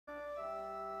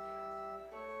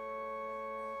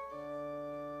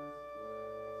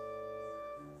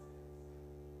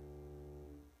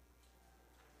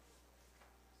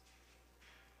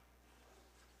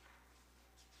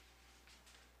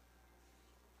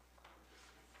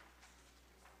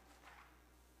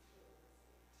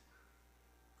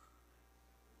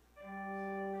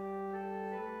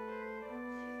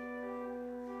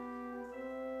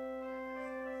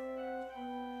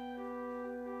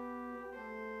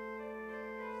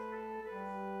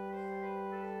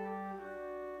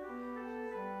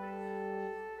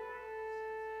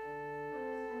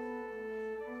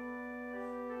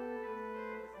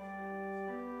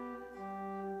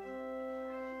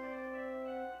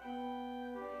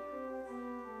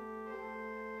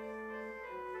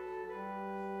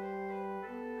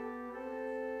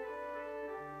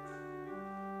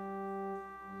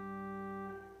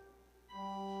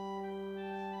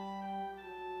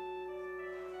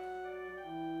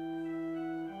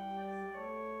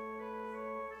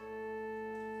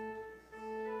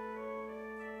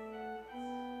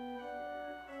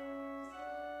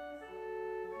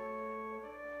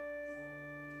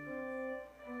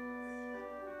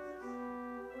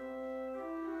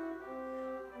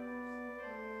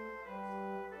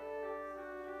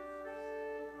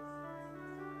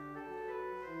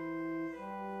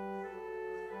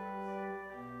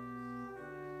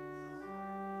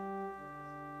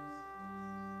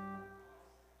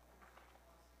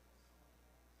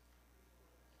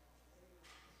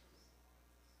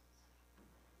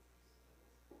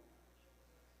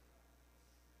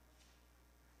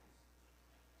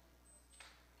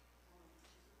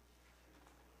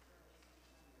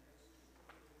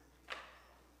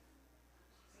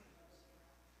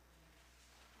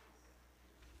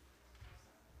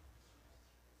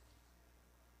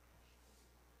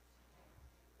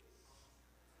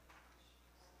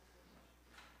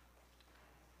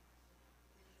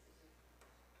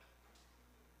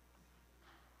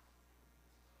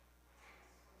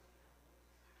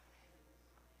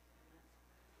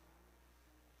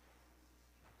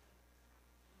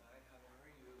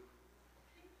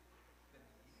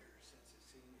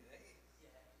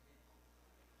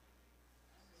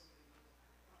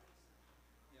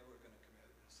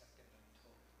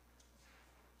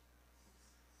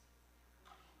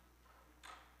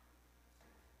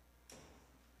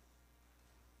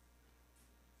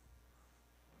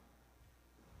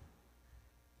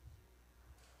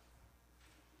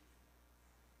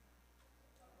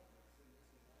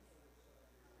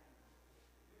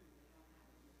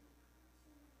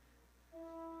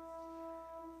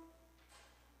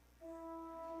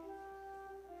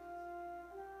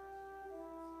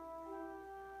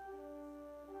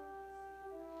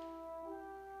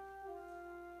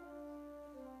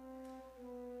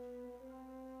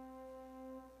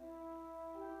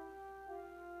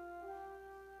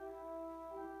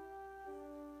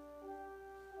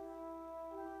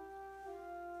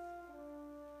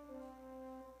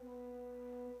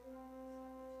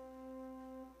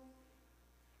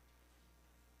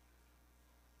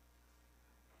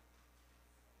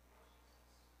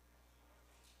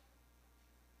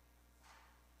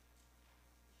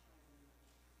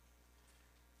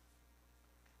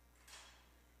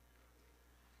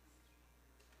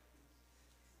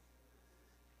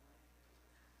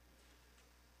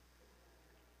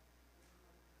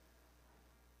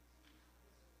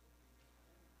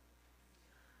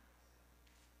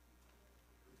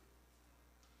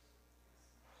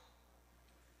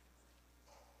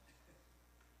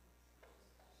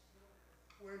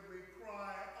When we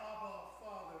cry, Abba,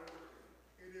 Father,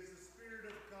 it is the Spirit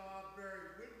of God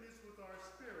bearing witness with our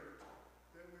spirit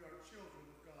that we are children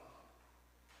of God.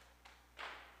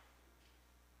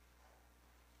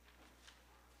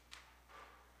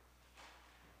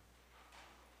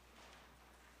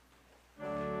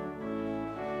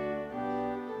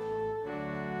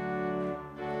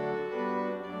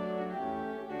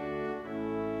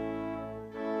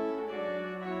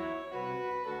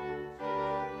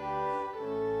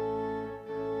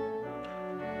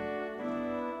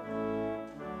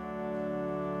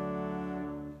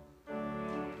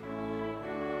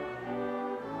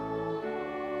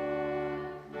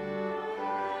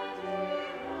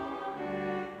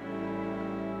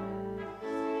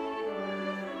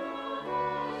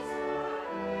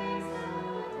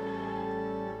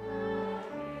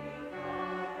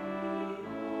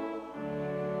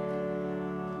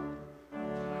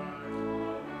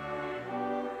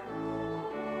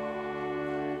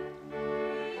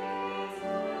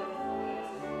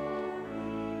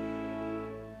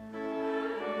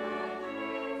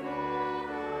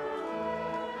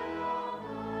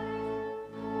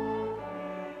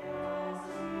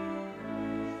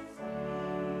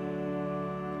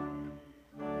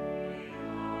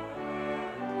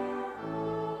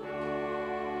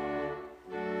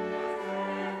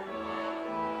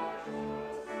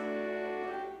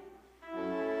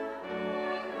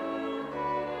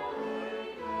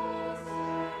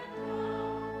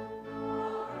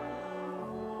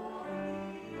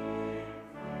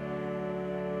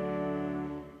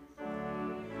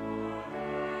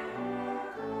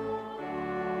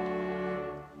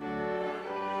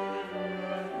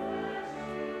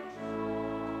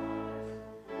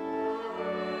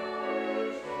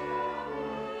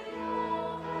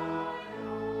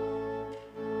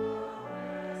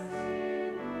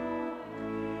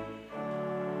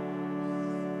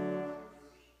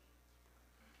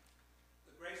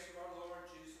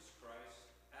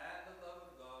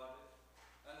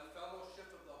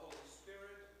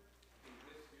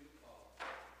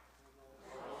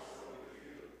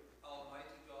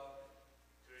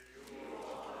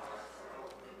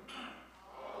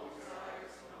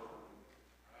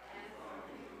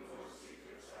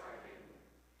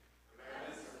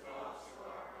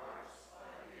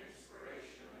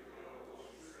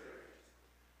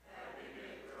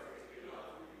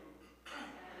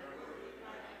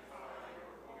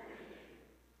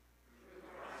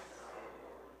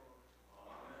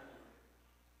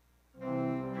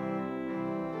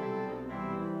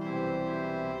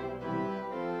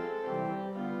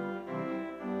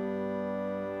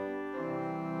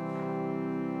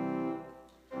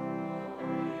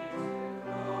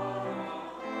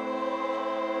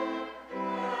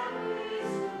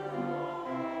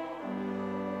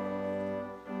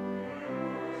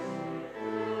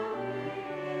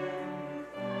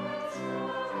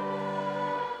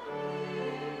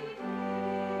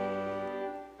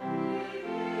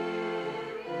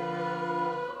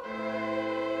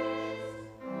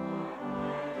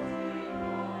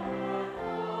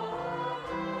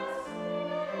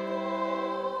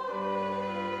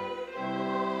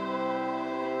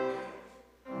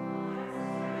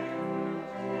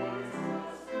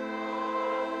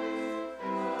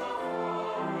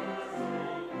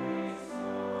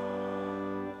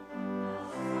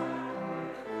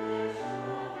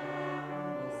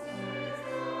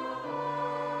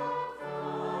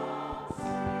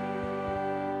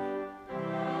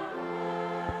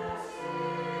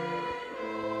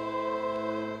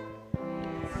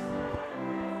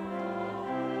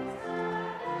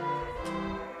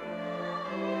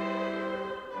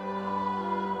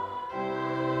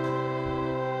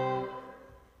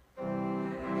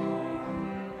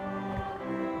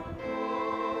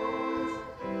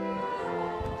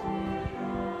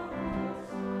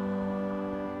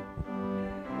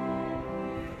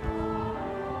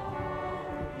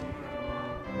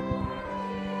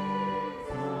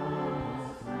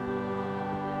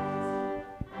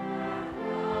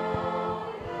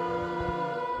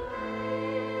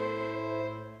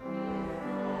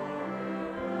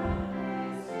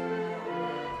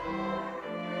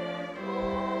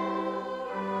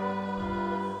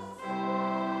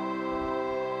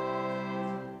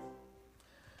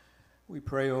 We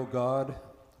pray, O God,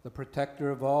 the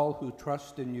protector of all who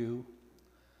trust in you,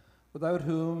 without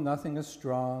whom nothing is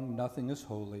strong, nothing is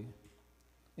holy.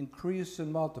 Increase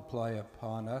and multiply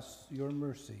upon us your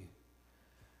mercy,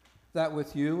 that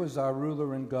with you as our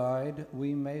ruler and guide,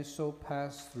 we may so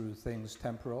pass through things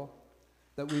temporal,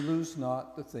 that we lose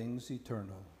not the things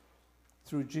eternal.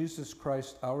 Through Jesus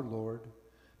Christ our Lord,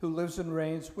 who lives and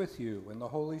reigns with you in the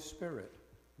Holy Spirit,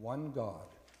 one God,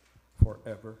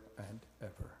 forever and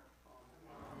ever.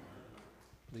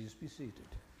 Please be seated.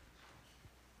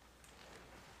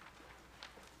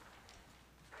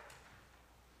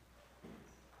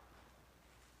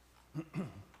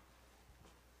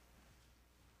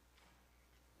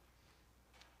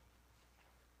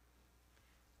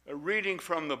 A reading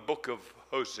from the book of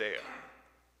Hosea.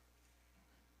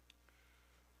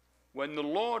 When the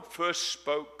Lord first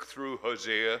spoke through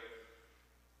Hosea,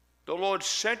 the Lord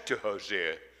said to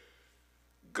Hosea,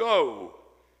 "Go,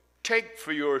 take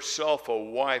for yourself a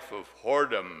wife of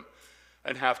whoredom,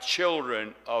 and have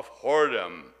children of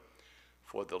whoredom,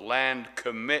 for the land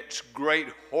commits great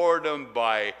whoredom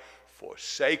by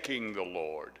forsaking the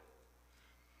Lord."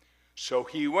 So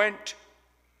he went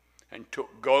and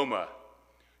took Gomer,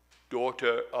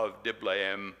 daughter of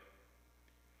Diblaim,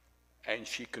 and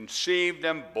she conceived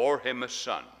and bore him a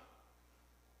son.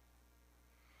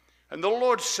 And the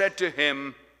Lord said to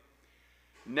him,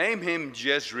 "Name him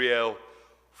Jezreel,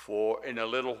 for in a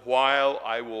little while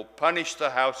I will punish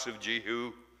the house of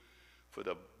Jehu for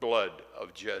the blood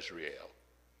of Jezreel,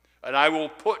 and I will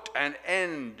put an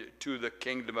end to the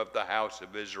kingdom of the house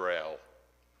of Israel.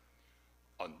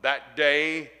 On that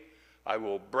day I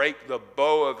will break the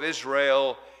bow of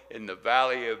Israel in the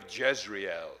valley of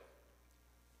Jezreel."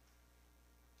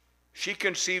 She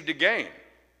conceived again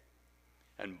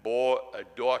and bore a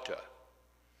daughter.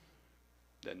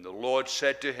 Then the Lord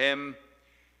said to him,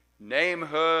 "Name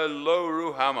her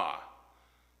Lo-ruhamah,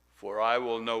 for I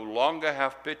will no longer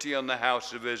have pity on the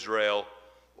house of Israel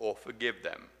or forgive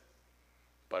them.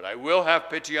 But I will have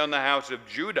pity on the house of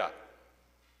Judah,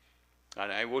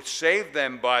 and I will save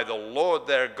them by the Lord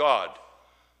their God.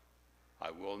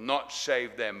 I will not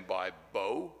save them by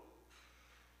bow,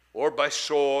 or by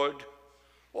sword,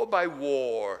 or by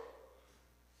war,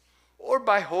 or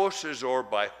by horses, or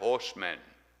by horsemen."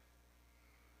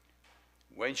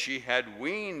 When she had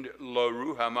weaned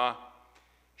Lo-ruhamah,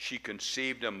 she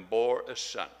conceived and bore a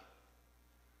son.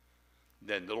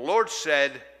 Then the Lord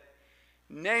said,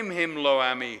 "Name him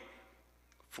Lo-ammi,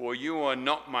 for you are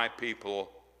not my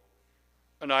people,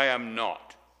 and I am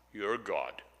not your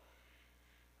God.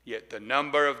 Yet the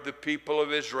number of the people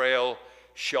of Israel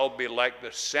shall be like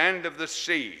the sand of the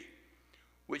sea,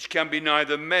 which can be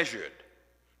neither measured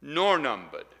nor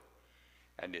numbered.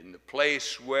 And in the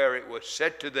place where it was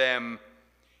said to them,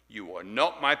 'You are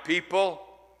not my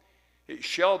people,' it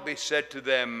shall be said to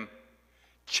them,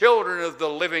 'Children of the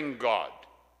living God.'"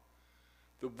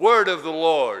 The word of the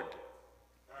Lord.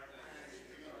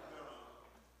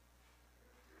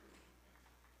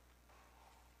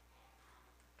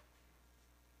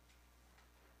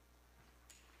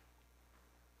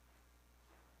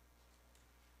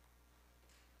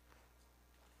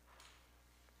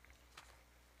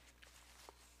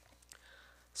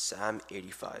 Psalm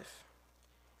 85.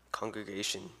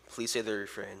 Congregation, please say the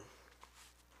refrain.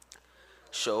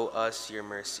 Show us your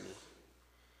mercy.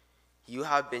 You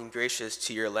have been gracious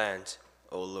to your land,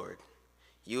 O Lord.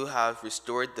 You have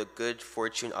restored the good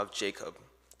fortune of Jacob.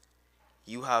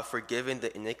 You have forgiven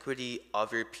the iniquity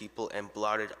of your people and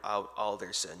blotted out all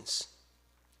their sins.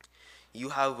 You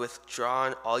have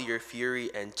withdrawn all your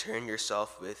fury and turned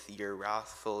yourself with your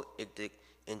wrathful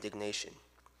indignation.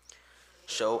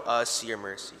 Show us your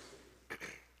mercy.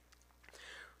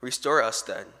 Restore us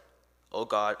then, O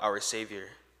God, our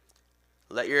Savior.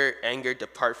 Let your anger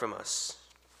depart from us.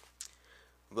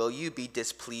 Will you be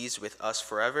displeased with us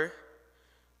forever?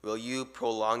 Will you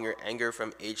prolong your anger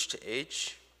from age to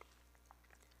age?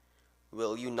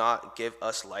 Will you not give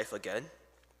us life again,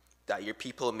 that your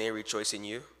people may rejoice in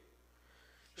you?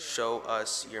 Show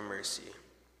us your mercy.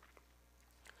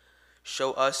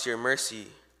 Show us your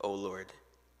mercy, O Lord,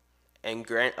 and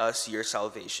grant us your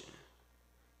salvation.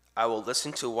 I will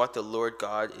listen to what the Lord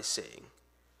God is saying,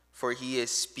 for he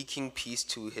is speaking peace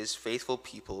to his faithful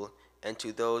people and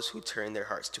to those who turn their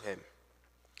hearts to him.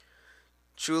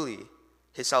 Truly,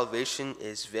 his salvation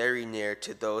is very near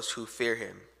to those who fear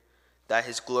him, that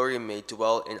his glory may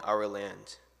dwell in our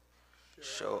land.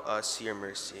 Show us your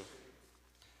mercy.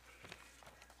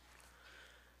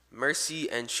 Mercy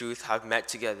and truth have met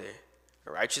together.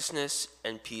 Righteousness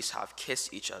and peace have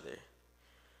kissed each other.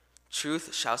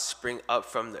 Truth shall spring up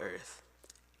from the earth,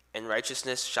 and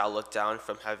righteousness shall look down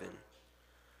from heaven.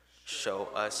 Show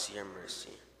us your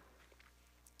mercy.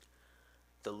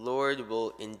 The Lord will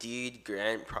indeed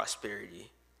grant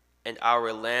prosperity, and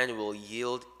our land will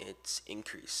yield its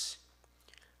increase.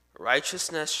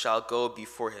 Righteousness shall go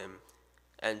before him,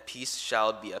 and peace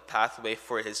shall be a pathway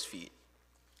for his feet.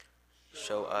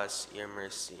 Show us your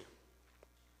mercy.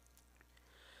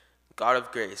 God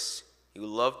of grace, You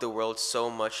loved the world so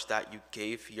much that you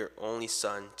gave your only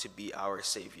Son to be our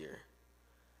Savior.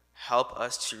 Help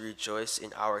us to rejoice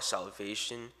in our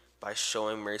salvation by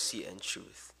showing mercy and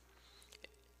truth,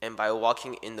 and by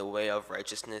walking in the way of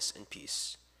righteousness and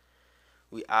peace.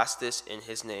 We ask this in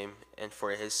his name and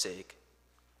for his sake.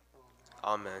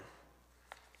 Amen.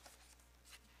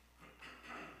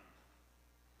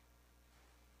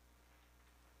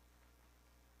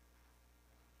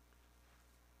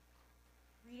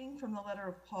 Reading from the letter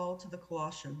of Paul to the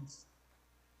Colossians.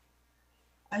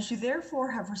 As you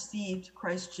therefore have received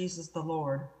Christ Jesus the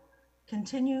Lord,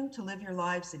 continue to live your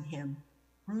lives in him,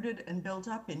 rooted and built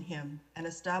up in him and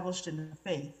established in the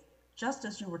faith, just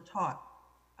as you were taught,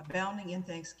 abounding in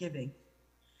thanksgiving.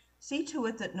 See to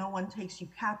it that no one takes you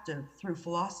captive through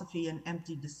philosophy and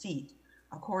empty deceit,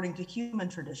 according to human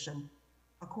tradition,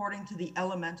 according to the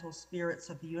elemental spirits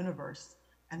of the universe,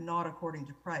 and not according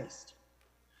to Christ.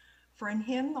 For in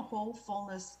him the whole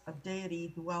fullness of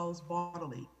deity dwells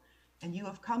bodily, and you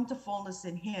have come to fullness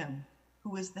in him,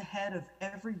 who is the head of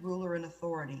every ruler and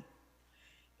authority.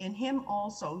 In him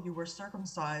also you were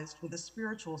circumcised with a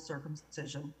spiritual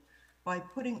circumcision, by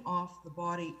putting off the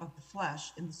body of the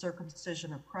flesh in the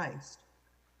circumcision of Christ.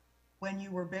 When you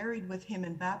were buried with him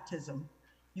in baptism,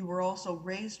 you were also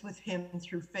raised with him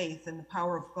through faith in the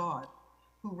power of God,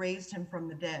 who raised him from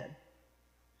the dead.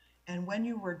 And when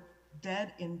you were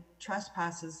dead in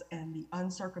trespasses and the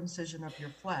uncircumcision of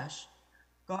your flesh,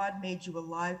 God made you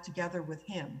alive together with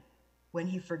him, when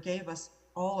he forgave us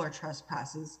all our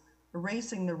trespasses,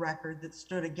 erasing the record that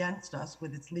stood against us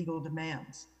with its legal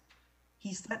demands.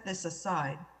 He set this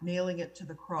aside, nailing it to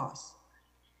the cross.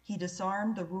 He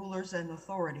disarmed the rulers and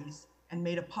authorities and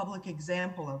made a public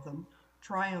example of them,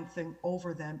 triumphing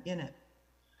over them in it.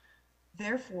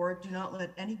 Therefore, do not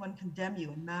let anyone condemn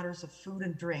you in matters of food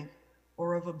and drink,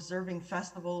 or of observing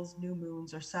festivals, new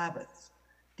moons, or Sabbaths.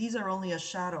 These are only a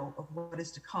shadow of what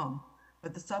is to come,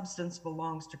 but the substance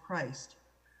belongs to Christ.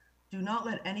 Do not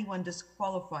let anyone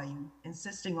disqualify you,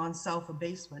 insisting on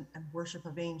self-abasement and worship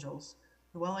of angels,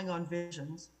 dwelling on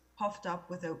visions, puffed up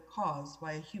without cause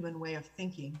by a human way of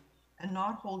thinking, and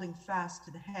not holding fast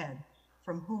to the head,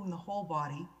 from whom the whole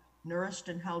body, nourished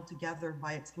and held together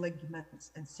by its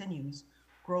ligaments and sinews,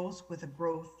 grows with a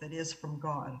growth that is from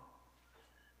God.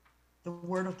 The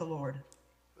word of the Lord.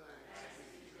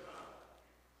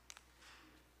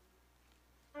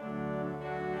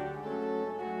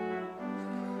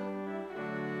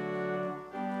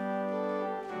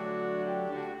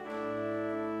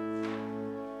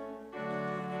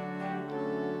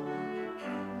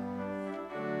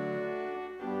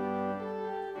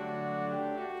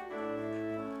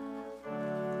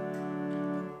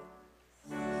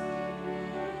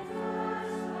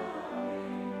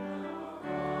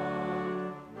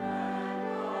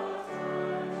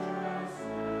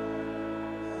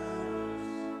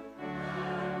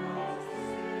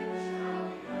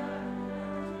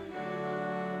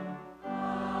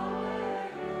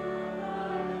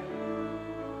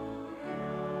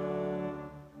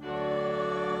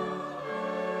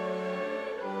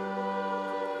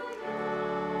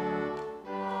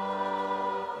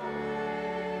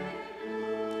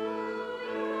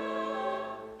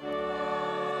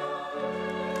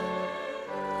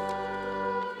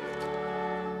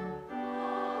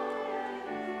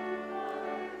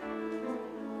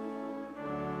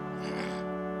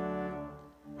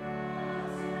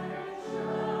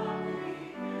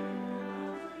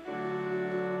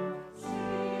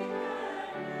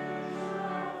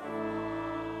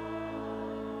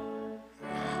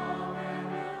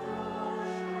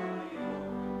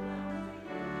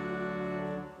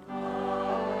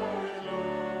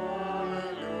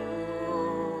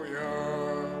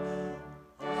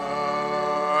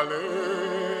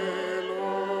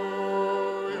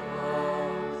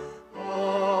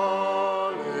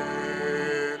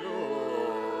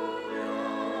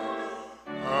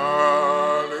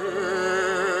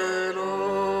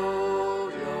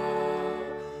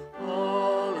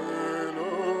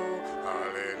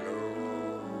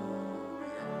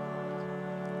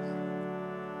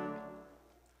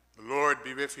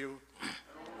 Be with you.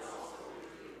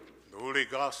 The Holy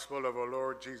Gospel of our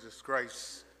Lord Jesus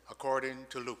Christ according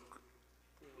to Luke.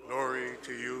 Glory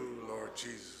to you, Lord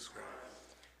Jesus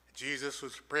Christ. Jesus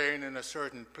was praying in a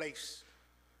certain place,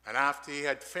 and after he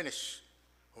had finished,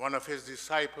 one of his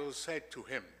disciples said to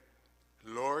him,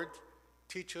 Lord,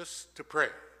 teach us to pray.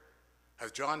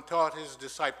 As John taught his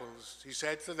disciples, he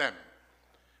said to them,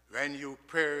 when you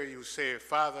pray, you say,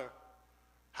 Father,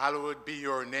 hallowed be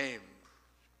your name.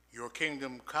 Your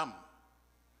kingdom come.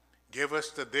 Give us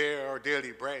today our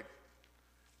daily bread,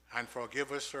 and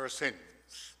forgive us our sins,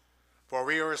 For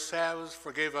we ourselves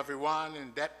forgive everyone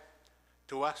in debt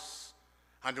to us,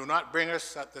 and do not bring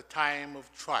us at the time of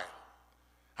trial.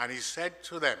 And he said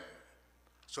to them,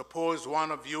 suppose one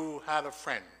of you had a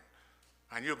friend,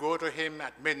 and you go to him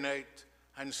at midnight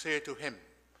and say to him,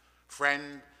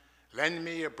 friend, lend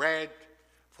me a bread,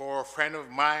 for a friend of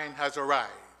mine has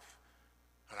arrived,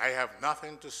 and I have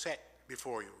nothing to set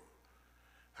before you.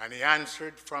 And he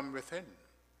answered from within,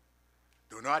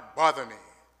 do not bother me.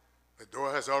 The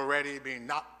door has already been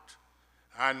knocked,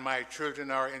 and my children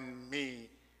are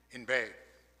in bed.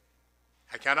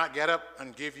 I cannot get up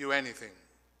and give you anything.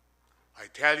 I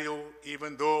tell you,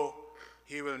 even though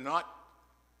he will not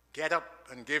get up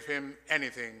and give him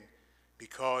anything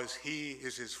because he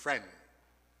is his friend,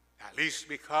 at least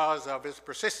because of his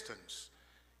persistence,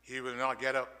 he will not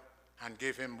get up and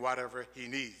give him whatever he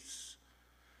needs.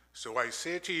 So I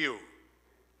say to you,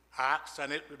 ask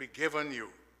and it will be given you.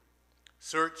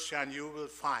 Search and you will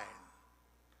find.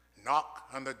 Knock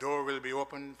and the door will be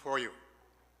opened for you.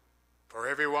 For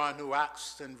everyone who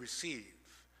asks and receives,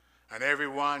 and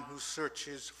everyone who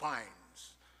searches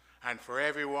finds, and for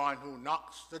everyone who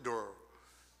knocks the door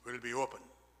will be opened.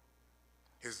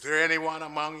 Is there anyone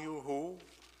among you who,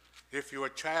 if your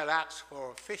child asks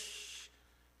for a fish,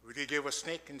 will he give a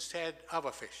snake instead of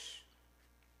a fish?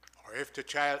 Or if the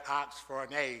child asks for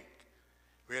an egg,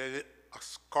 will it a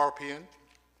scorpion?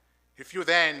 If you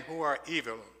then, who are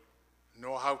evil,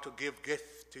 know how to give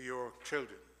gift to your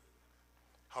children,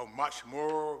 how much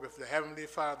more will the Heavenly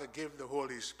Father give the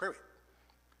Holy Spirit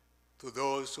to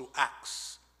those who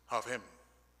ask of him?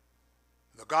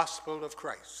 The Gospel of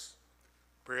Christ.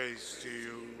 Praise to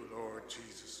you, Lord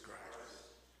Jesus Christ.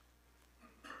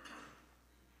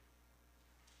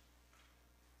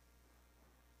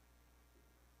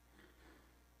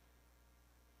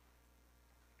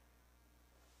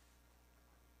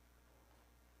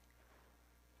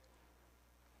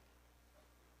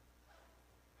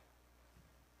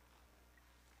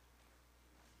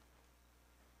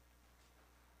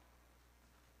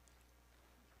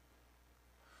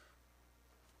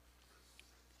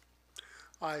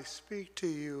 I speak to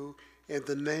you in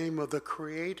the name of the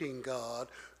creating God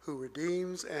who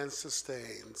redeems and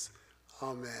sustains.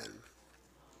 Amen.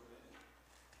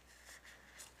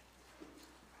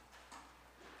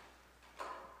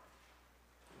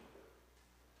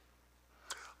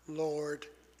 Lord,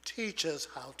 teach us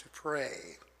how to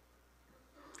pray.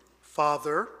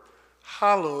 Father,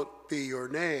 hallowed be your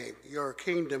name. Your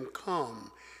kingdom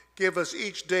come. Give us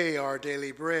each day our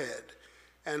daily bread.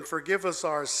 And forgive us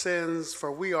our sins,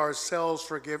 for we ourselves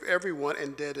forgive everyone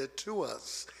indebted to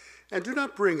us. And do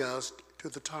not bring us to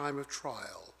the time of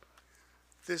trial.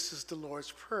 This is the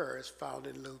Lord's Prayer, as found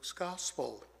in Luke's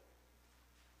Gospel.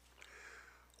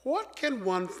 What can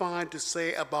one find to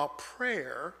say about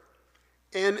prayer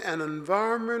in an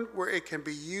environment where it can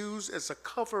be used as a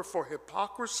cover for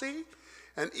hypocrisy,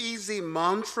 an easy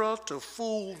mantra to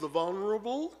fool the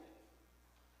vulnerable?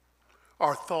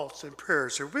 Our thoughts and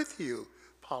prayers are with you,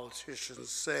 politicians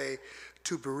say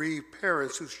to bereaved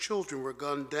parents whose children were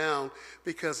gunned down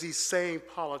because these same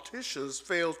politicians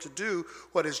failed to do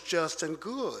what is just and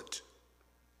good.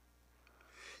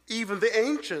 Even the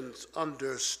ancients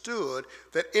understood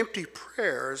that empty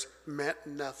prayers meant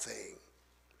nothing.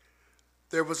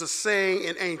 There was a saying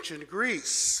in ancient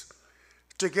Greece,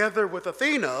 together with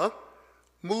Athena,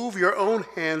 move your own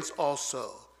hands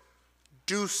also.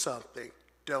 Do something,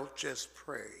 don't just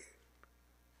pray.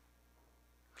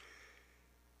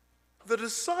 The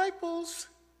disciples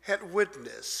had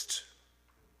witnessed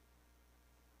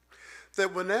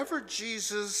that whenever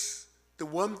Jesus, the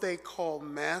one they called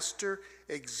Master,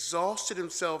 exhausted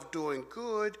himself doing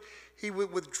good, he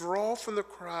would withdraw from the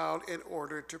crowd in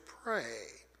order to pray.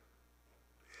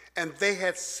 And they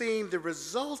had seen the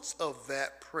results of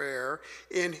that prayer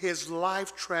in his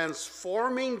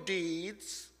life-transforming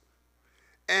deeds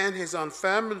and his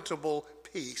unfathomable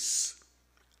peace.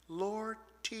 Lord,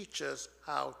 teach us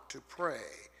how to pray.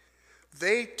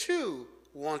 They too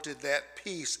wanted that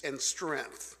peace and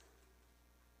strength,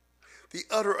 the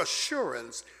utter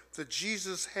assurance that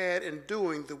Jesus had in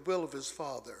doing the will of his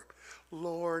Father.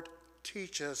 Lord,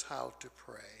 teach us how to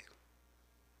pray.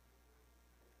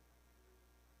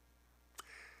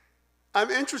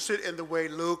 I'm interested in the way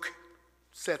Luke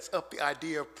sets up the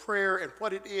idea of prayer and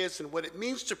what it is and what it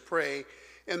means to pray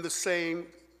in the same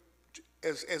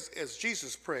as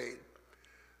Jesus prayed.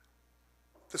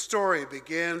 The story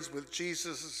begins with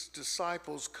Jesus'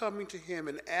 disciples coming to him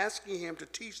and asking him to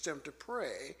teach them to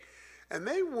pray, and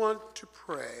they want to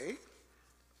pray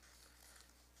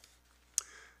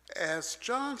as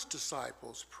John's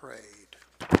disciples prayed.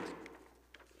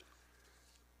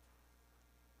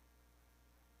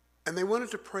 And they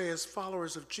wanted to pray as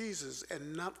followers of Jesus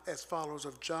and not as followers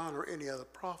of John or any other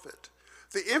prophet.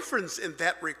 The inference in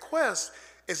that request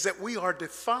is that we are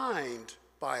defined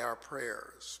by our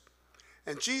prayers.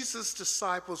 And Jesus'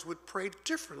 disciples would pray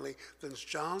differently than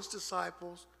John's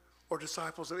disciples or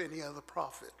disciples of any other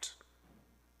prophet.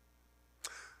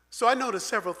 So I noticed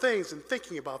several things in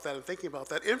thinking about that and thinking about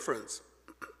that inference.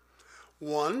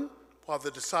 One, while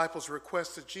the disciples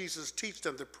request that Jesus teach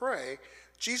them to pray,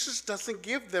 Jesus doesn't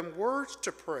give them words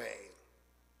to pray,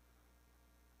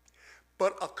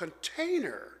 but a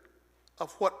container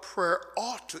of what prayer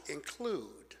ought to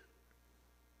include.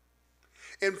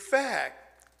 In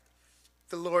fact,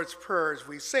 the Lord's Prayer, as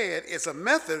we said, is a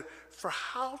method for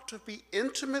how to be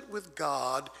intimate with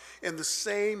God in the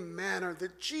same manner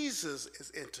that Jesus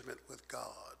is intimate with God.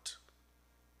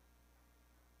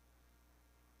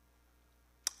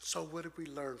 So what did we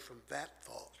learn from that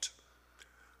thought?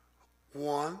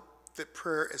 One, that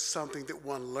prayer is something that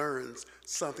one learns,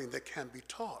 something that can be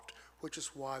taught, which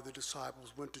is why the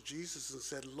disciples went to Jesus and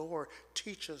said, Lord,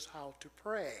 teach us how to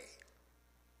pray.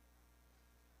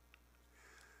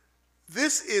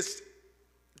 This is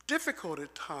difficult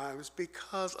at times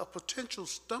because a potential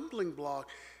stumbling block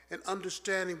in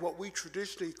understanding what we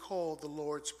traditionally call the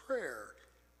Lord's Prayer.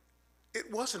 It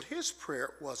wasn't his prayer,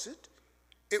 was it?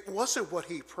 It wasn't what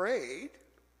he prayed.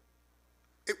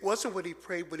 It wasn't what he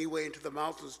prayed when he went into the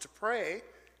mountains to pray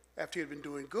after he had been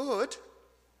doing good.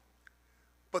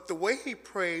 But the way he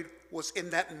prayed was in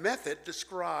that method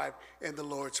described in the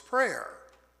Lord's Prayer.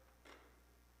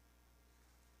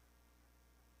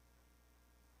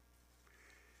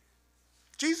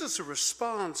 Jesus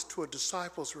responds to a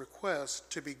disciple's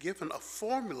request to be given a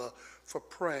formula for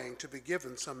praying, to be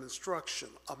given some instruction,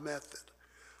 a method.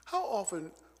 How often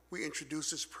we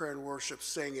introduce this prayer and worship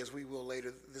saying, as we will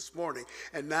later this morning,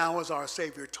 and now as our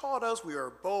Savior taught us, we are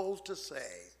bold to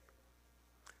say.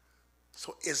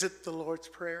 So is it the Lord's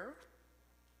Prayer?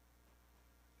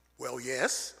 Well,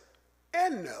 yes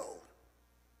and no.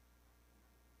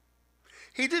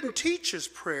 He didn't teach his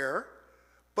prayer,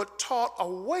 but taught a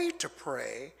way to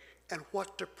pray and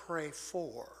what to pray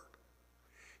for.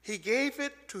 He gave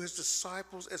it to his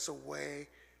disciples as a way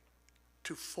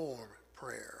to form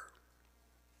prayer.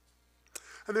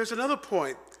 And there's another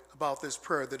point about this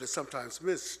prayer that is sometimes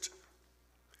missed.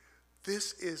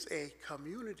 This is a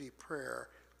community prayer,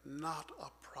 not a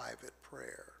private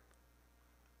prayer.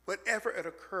 Whenever it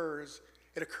occurs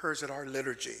at our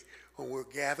liturgy when we're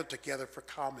gathered together for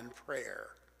common prayer.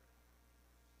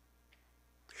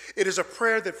 It is a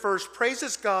prayer that first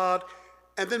praises God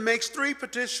and then makes three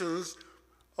petitions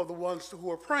of the ones who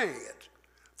are praying it.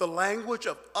 The language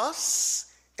of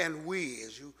us and we.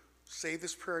 As you say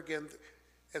this prayer again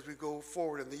as we go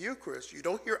forward in the Eucharist, you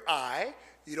don't hear I,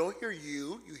 you don't hear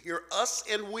you hear us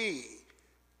and we.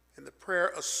 And the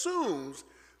prayer assumes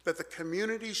that the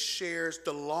community shares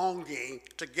the longing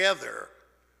together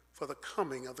for the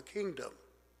coming of the kingdom.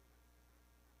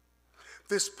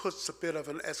 This puts a bit of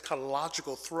an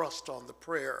eschatological thrust on the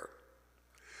prayer.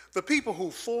 The people who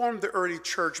formed the early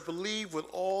church believed with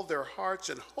all their hearts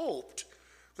and hoped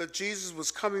that Jesus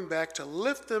was coming back to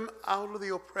lift them out of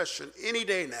the oppression any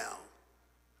day now.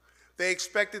 They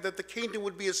expected that the kingdom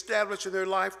would be established in their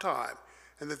lifetime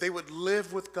and that they would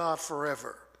live with God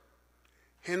forever.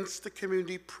 Hence, the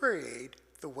community prayed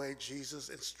the way Jesus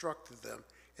instructed them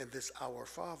in this Our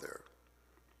Father.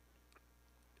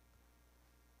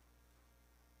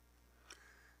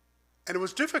 And it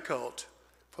was difficult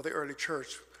for the early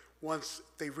church once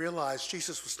they realized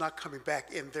Jesus was not coming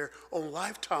back in their own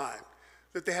lifetime,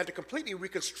 that they had to completely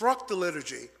reconstruct the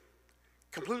liturgy,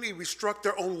 completely reconstruct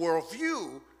their own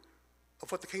worldview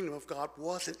of what the kingdom of God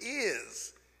was and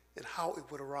is and how it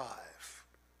would arrive.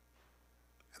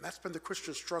 And that's been the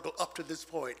Christian struggle up to this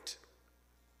point.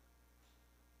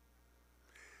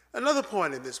 Another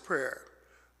point in this prayer,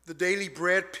 the daily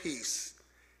bread piece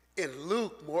in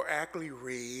Luke more accurately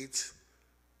reads,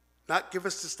 not give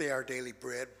us this day our daily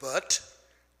bread, but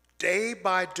day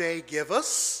by day give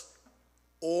us,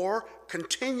 or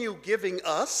continue giving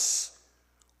us,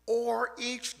 or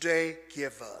each day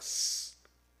give us.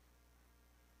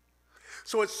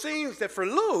 So it seems that for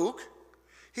Luke,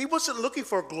 he wasn't looking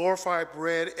for glorified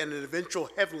bread and an eventual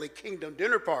heavenly kingdom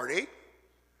dinner party,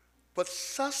 but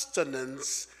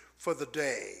sustenance for the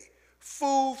day,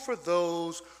 food for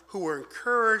those who were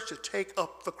encouraged to take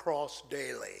up the cross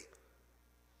daily.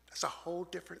 That's a whole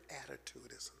different attitude,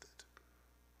 isn't it?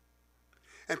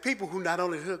 And people who not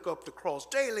only took up the cross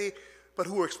daily, but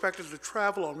who were expected to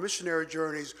travel on missionary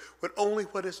journeys with only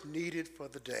what is needed for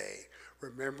the day.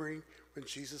 Remembering when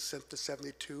Jesus sent the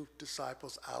 72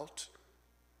 disciples out?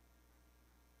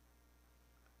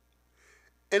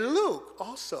 And Luke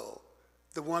also,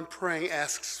 the one praying,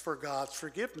 asks for God's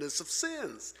forgiveness of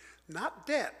sins, not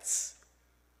debts,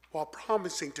 while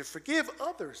promising to forgive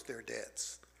others their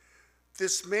debts.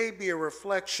 This may be a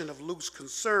reflection of Luke's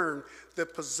concern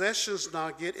that possessions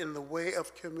not get in the way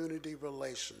of community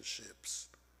relationships.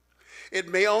 It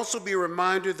may also be a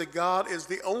reminder that God is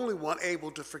the only one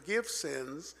able to forgive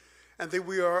sins, and that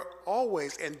we are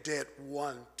always in debt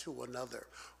one to another,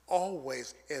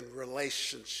 always in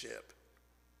relationship.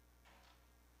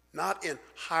 Not in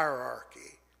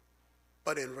hierarchy,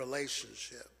 but in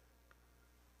relationship.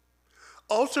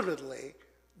 Ultimately,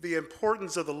 the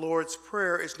importance of the Lord's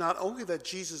Prayer is not only that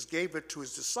Jesus gave it to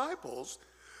his disciples,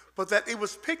 but that it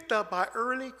was picked up by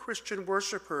early Christian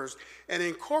worshipers and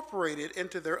incorporated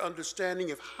into their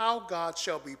understanding of how God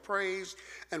shall be praised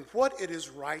and what it is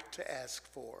right to ask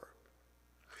for.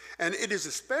 And it is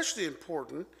especially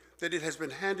important that it has been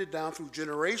handed down through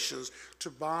generations to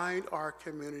bind our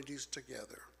communities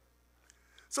together.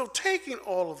 So taking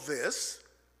all of this,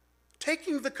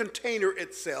 taking the container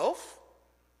itself,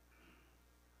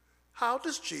 how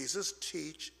does Jesus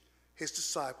teach his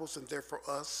disciples and therefore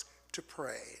us to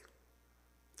pray?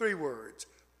 3 words: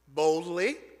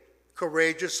 boldly,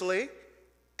 courageously,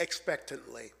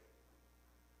 expectantly.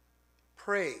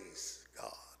 Praise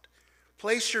God.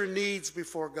 Place your needs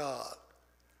before God.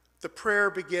 The prayer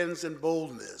begins in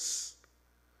boldness.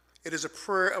 It is a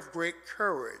prayer of great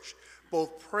courage,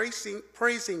 both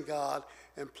praising God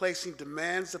and placing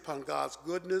demands upon God's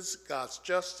goodness, God's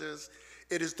justice.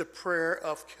 It is the prayer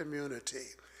of community.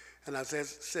 And as I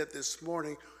said this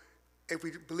morning, if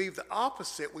we believe the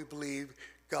opposite, we believe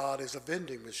God is a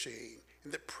vending machine,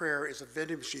 and that prayer is a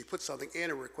vending machine. You put something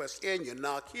in, a request in, you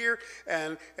knock here,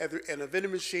 and in a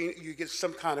vending machine, you get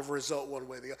some kind of result one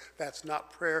way or the other. That's not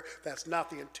prayer. That's not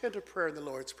the intent of prayer in the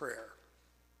Lord's Prayer.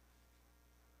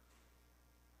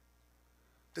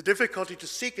 The difficulty to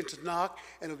seek and to knock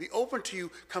and it'll be open to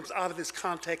you comes out of this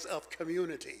context of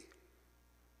community.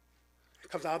 It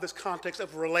comes out of this context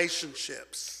of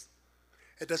relationships.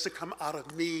 It doesn't come out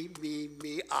of me,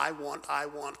 I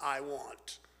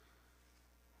want.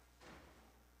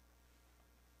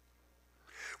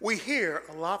 We hear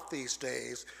a lot these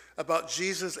days about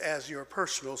Jesus as your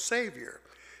personal Savior,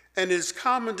 and it is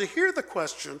common to hear the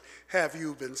question, have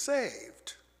you been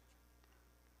saved?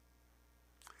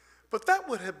 But that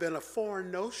would have been a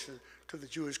foreign notion to the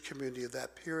Jewish community of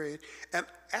that period, and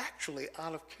actually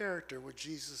out of character with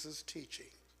Jesus' teaching.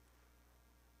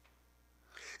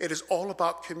 It is all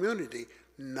about community,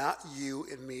 not you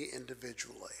and me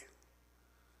individually.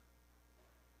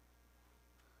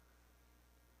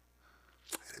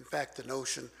 And in fact, the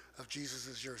notion of Jesus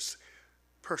as your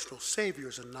personal Savior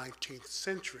is a 19th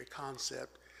century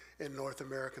concept in North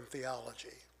American theology.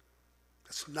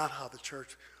 That's not how the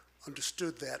church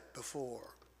understood that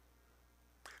before.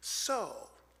 So,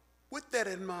 with that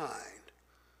in mind,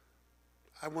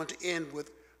 I want to end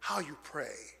with how you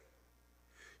pray.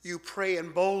 You pray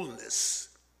in boldness,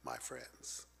 my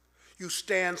friends. You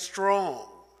stand strong.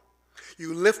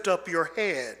 You lift up your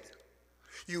head.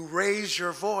 You raise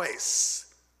your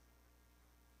voice.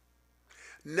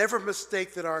 Never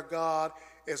mistake that our God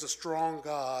is a strong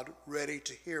God ready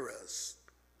to hear us.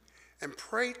 And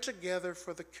pray together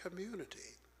for the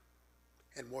community,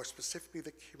 and more specifically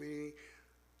the community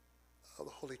of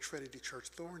the Holy Trinity Church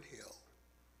Thornhill.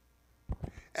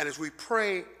 And as we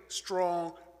pray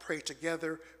strong, pray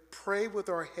together, pray with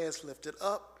our heads lifted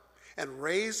up, and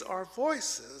raise our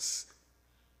voices,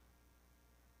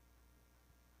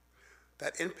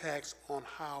 that impacts on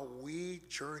how we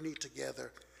journey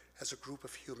together as a group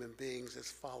of human beings,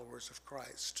 as followers of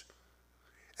Christ.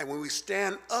 And when we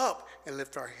stand up and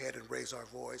lift our head and raise our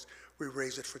voice, we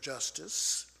raise it for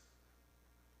justice.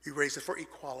 We raise it for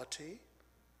equality.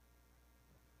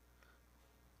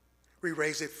 We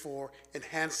raise it for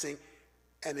enhancing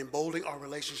and emboldening our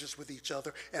relationships with each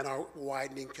other and our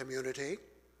widening community.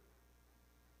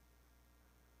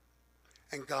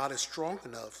 And God is strong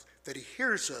enough that he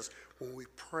hears us when we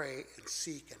pray and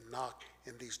seek and knock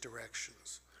in these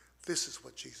directions. This is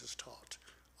what Jesus taught.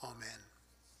 Amen.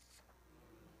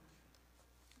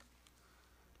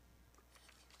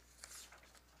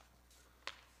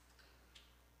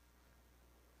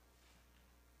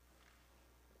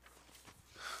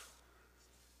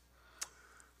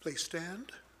 Please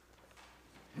stand.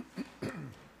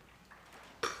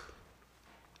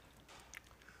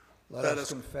 Let us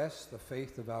confess the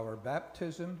faith of our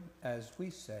baptism as we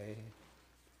say,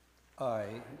 I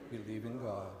believe in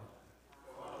God.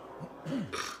 In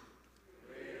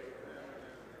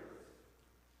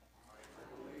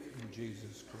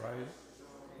Jesus Christ,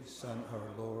 his Son,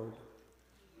 our Lord,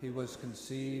 He was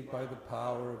conceived by the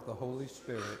power of the Holy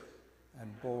Spirit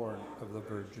and born of the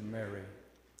Virgin Mary.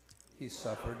 He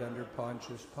suffered under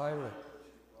Pontius Pilate,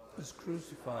 was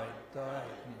crucified, died,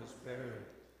 and was buried.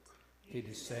 He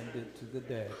descended to the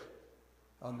dead.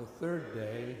 On the third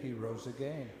day he rose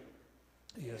again.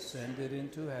 He ascended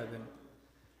into heaven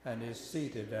and is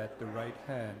seated at the right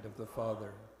hand of the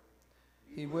Father.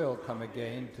 He will come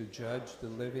again to judge the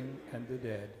living and the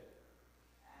dead.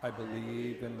 I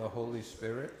believe in the Holy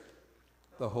Spirit,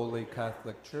 the Holy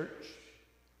Catholic Church,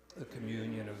 the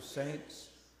communion of saints,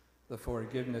 the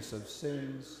forgiveness of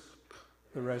sins,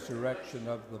 the resurrection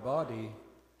of the body,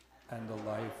 and the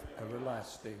life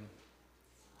everlasting.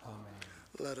 Amen.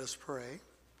 Let us pray.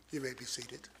 You may be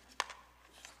seated.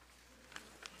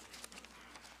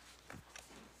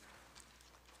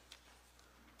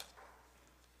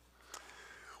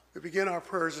 We begin our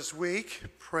prayers this week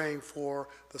praying for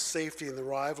the safety and the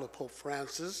arrival of Pope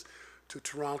Francis to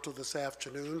Toronto this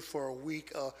afternoon for a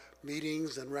week of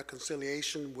meetings and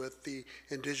reconciliation with the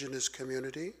Indigenous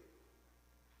community.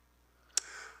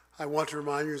 I want to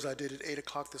remind you, as I did at 8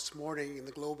 o'clock this morning in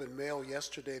the Globe and Mail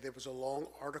yesterday, there was a long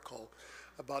article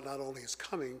about not only his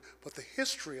coming, but the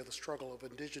history of the struggle of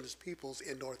Indigenous peoples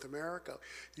in North America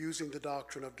using the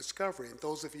doctrine of discovery. And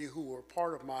those of you who were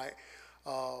part of my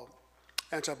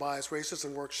anti-bias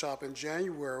racism workshop in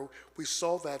January, we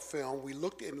saw that film. We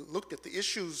looked at the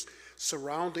issues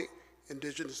surrounding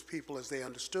Indigenous people as they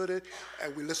understood it,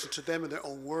 and we listened to them in their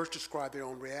own words, describe their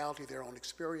own reality, their own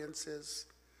experiences.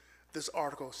 This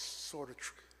article sort of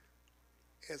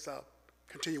is a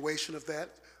continuation of that.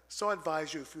 So I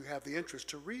advise you, if you have the interest,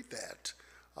 to read that.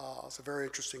 It's a very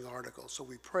interesting article. So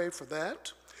we pray for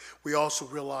that. We also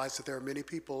realize that there are many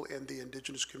people in the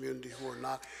Indigenous community who are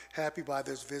not happy by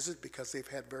this visit because they've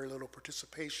had very little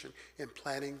participation in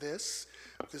planning this.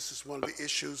 This is one of the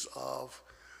issues of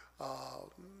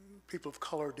people of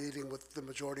color dealing with the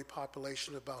majority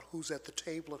population about who's at the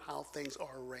table and how things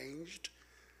are arranged.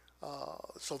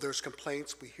 So there's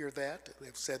complaints, we hear that, and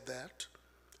they've said that.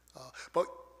 But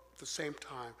at the same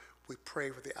time, we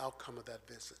pray for the outcome of that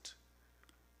visit.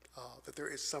 That there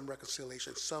is some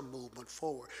reconciliation, some movement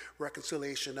forward.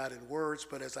 Reconciliation not in words,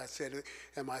 but as I said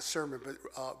in my sermon, but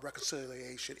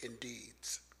reconciliation in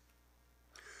deeds.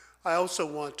 I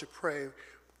also want to pray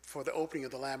for the opening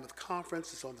of the Lambeth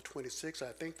Conference. It's on the 26th,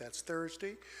 I think that's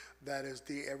Thursday. That is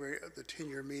the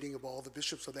 10-year meeting of all the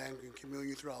bishops of the Anglican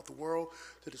community throughout the world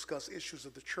to discuss issues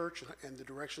of the church and the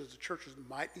directions the churches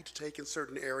might need to take in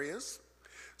certain areas.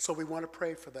 So we want to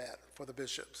pray for that, for the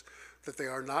bishops, that they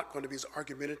are not going to be as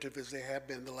argumentative as they have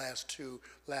been the last two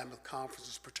Lambeth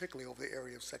conferences, particularly over the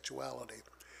area of sexuality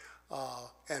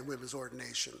and women's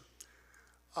ordination.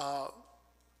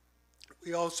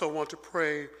 We also want to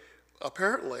pray,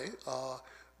 apparently,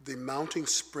 the mounting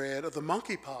spread of the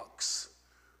monkeypox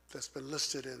that's been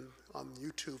listed on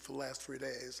YouTube for the last 3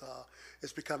 days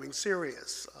is becoming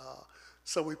serious.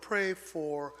 So we pray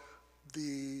for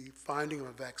the finding of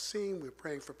a vaccine. We're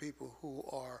praying for people who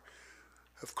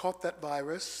have caught that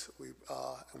virus.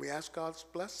 And we ask God's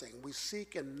blessing. We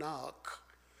seek and knock,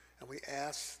 and we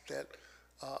ask that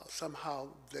somehow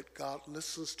that God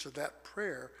listens to that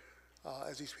prayer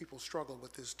as these people struggle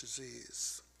with this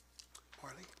disease.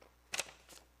 Marley?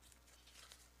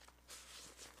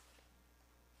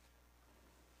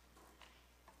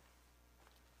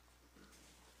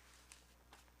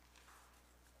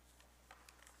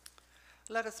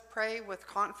 Let us pray with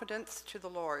confidence to the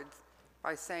Lord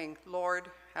by saying, Lord,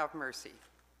 have mercy.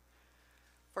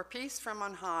 For peace from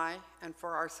on high and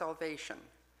for our salvation,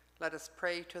 let us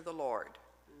pray to the Lord.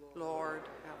 Lord,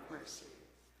 have mercy.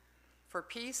 For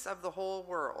peace of the whole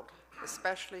world,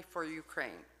 especially for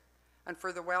Ukraine, and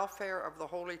for the welfare of the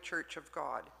Holy Church of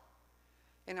God.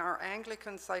 In our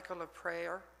Anglican cycle of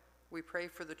prayer, we pray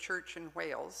for the Church in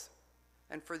Wales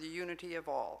and for the unity of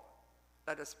all.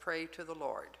 Let us pray to the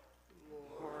Lord.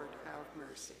 Lord, have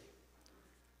mercy.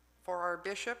 For our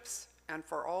bishops and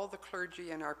for all the clergy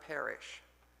in our parish,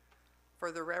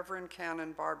 for the Reverend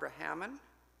Canon Barbara Hammond,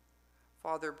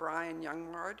 Father Brian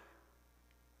Youngward,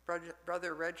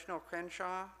 Brother Reginald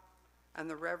Crenshaw, and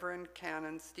the Reverend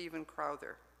Canon Stephen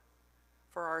Crowther,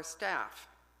 for our staff,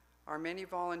 our many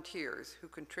volunteers who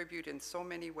contribute in so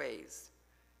many ways,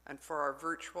 and for our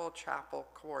virtual chapel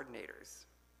coordinators.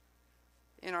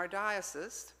 In our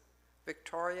diocese,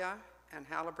 Victoria and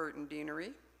Halliburton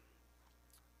Deanery.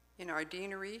 In our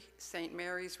deanery, St.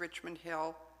 Mary's, Richmond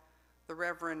Hill, the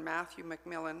Reverend Matthew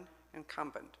McMillan,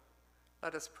 incumbent.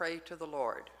 Let us pray to the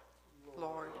Lord.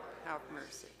 Lord, have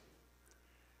mercy.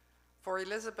 For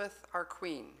Elizabeth, our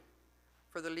Queen,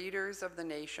 for the leaders of the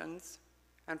nations,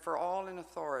 and for all in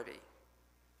authority,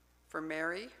 for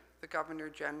Mary, the Governor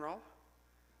General,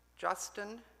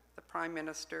 Justin, the Prime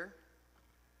Minister,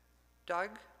 Doug,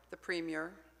 the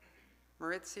Premier,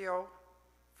 Maurizio,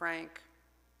 Frank,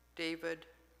 David,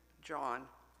 John,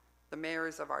 the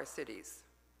mayors of our cities.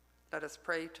 Let us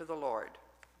pray to the Lord.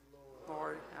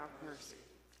 Lord, have mercy.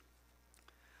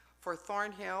 For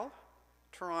Thornhill,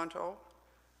 Toronto,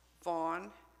 Vaughan,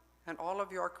 and all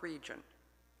of York Region,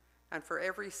 and for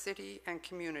every city and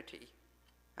community,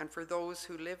 and for those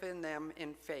who live in them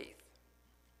in faith.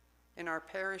 In our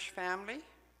parish family,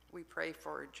 we pray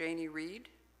for Janie Reed,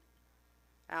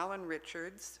 Alan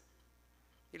Richards,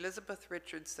 Elizabeth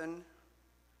Richardson,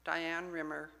 Diane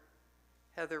Rimmer,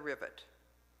 Heather Rivet.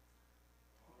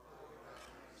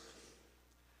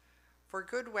 For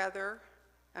good weather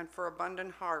and for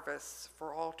abundant harvests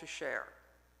for all to share,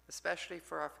 especially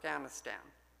for Afghanistan,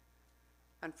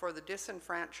 and for the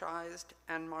disenfranchised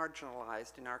and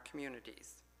marginalized in our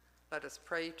communities. Let us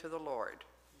pray to the Lord.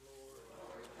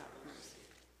 Lord, have mercy.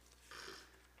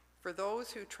 For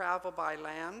those who travel by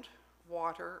land,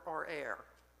 water, or air,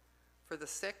 for the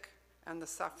sick and the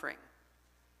suffering,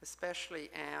 especially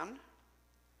Anne,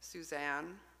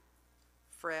 Suzanne,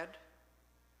 Fred,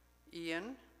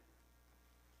 Ian,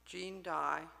 Jean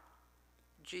Dye,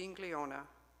 Jean Gliona,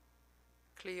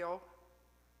 Cleo,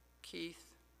 Keith,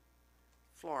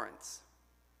 Florence,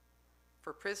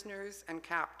 for prisoners and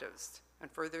captives, and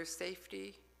for their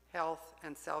safety, health,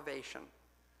 and salvation.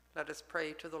 Let us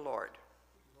pray to the Lord.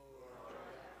 Lord,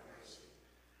 have mercy.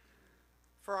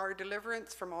 For our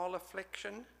deliverance from all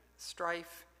affliction,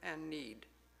 strife, and need,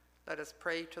 let us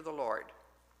pray to the Lord.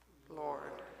 Lord,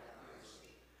 have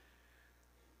mercy.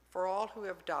 For all who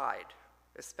have died,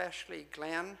 especially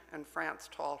Glenn and France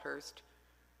Tallhurst,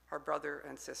 our brother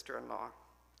and sister-in-law,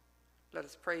 let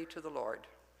us pray to the Lord.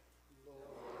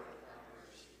 Lord, have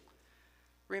mercy.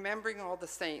 Remembering all the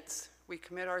saints, we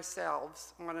commit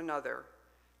ourselves, one another,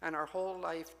 and our whole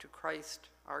life to Christ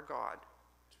our God.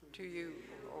 To you,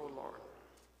 O Lord.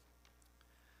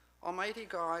 Almighty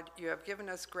God, you have given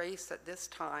us grace at this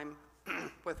time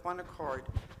with one accord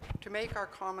to make our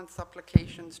common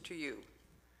supplications to you.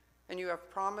 And you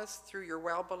have promised through your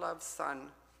well-beloved Son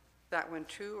that when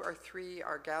 2 or 3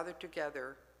 are gathered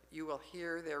together, you will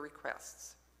hear their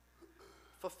requests.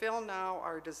 Fulfill now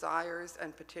our desires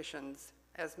and petitions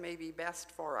as may be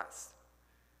best for us,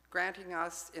 granting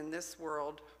us in this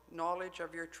world knowledge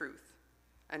of your truth,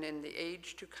 and in the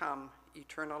age to come,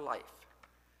 eternal life.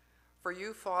 For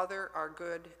you, Father, are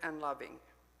good and loving,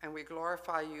 and we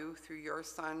glorify you through your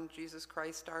Son, Jesus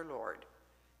Christ our Lord,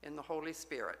 in the Holy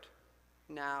Spirit,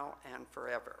 now and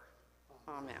forever.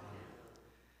 Amen.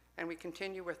 And we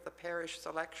continue with the Parish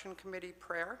Selection Committee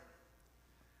prayer.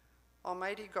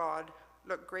 Almighty God,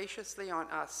 look graciously on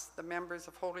us, the members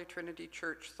of Holy Trinity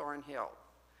Church, Thornhill,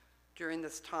 during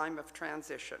this time of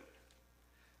transition.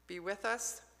 Be with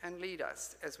us and lead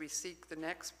us as we seek the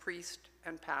next priest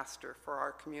and pastor for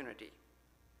our community.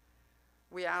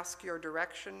 We ask your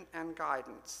direction and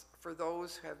guidance for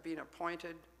those who have been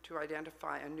appointed to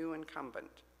identify a new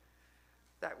incumbent,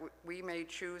 that we may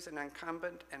choose an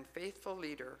incumbent and faithful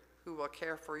leader who will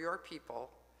care for your people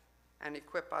and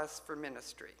equip us for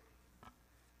ministry.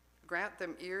 Grant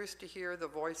them ears to hear the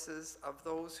voices of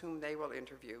those whom they will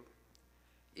interview,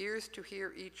 ears to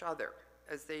hear each other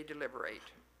as they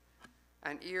deliberate,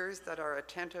 and ears that are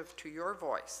attentive to your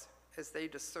voice as they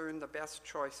discern the best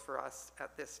choice for us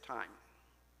at this time.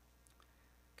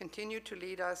 Continue to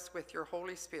lead us with your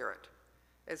Holy Spirit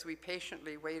as we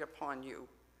patiently wait upon you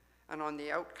and on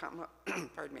the outcome,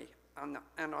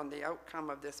 on the outcome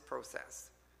of this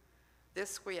process.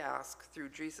 This we ask through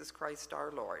Jesus Christ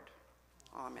our Lord.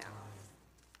 Amen.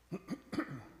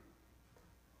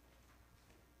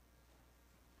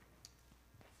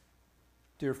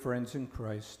 Dear friends in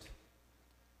Christ,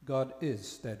 God is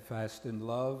steadfast in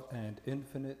love and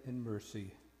infinite in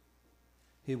mercy.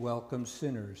 He welcomes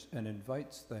sinners and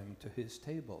invites them to his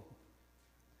table.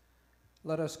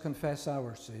 Let us confess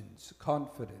our sins,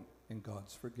 confident in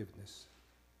God's forgiveness.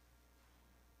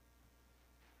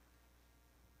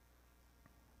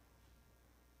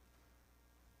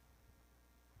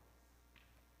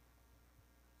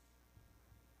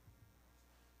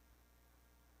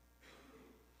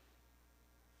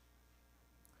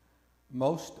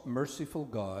 Most merciful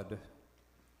God,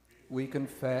 we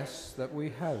confess that we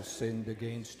have sinned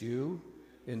against you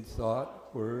in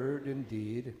thought, word, and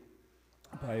deed,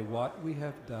 by what we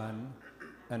have done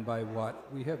and by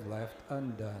what we have left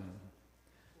undone.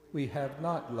 We have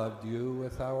not loved you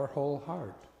with our whole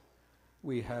heart.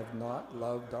 We have not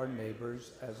loved our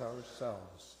neighbors as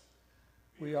ourselves.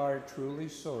 We are truly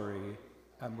sorry,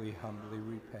 and we humbly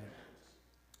repent.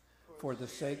 for the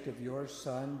sake of your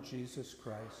Son, Jesus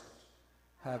Christ,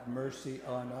 have mercy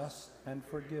on us and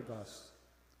forgive us,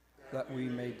 that we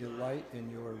may delight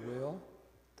in your will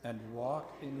and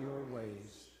walk in your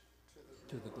ways,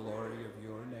 to the glory of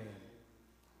your name.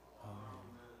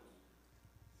 Amen.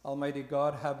 Almighty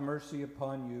God, have mercy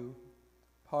upon you,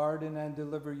 pardon and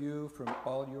deliver you from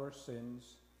all your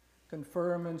sins,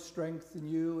 confirm and strengthen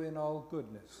you in all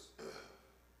goodness,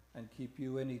 and keep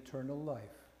you in eternal life,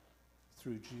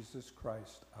 through Jesus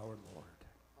Christ our Lord.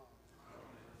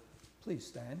 Please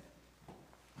stand.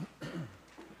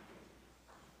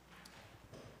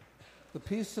 The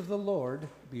peace of the Lord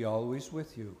be always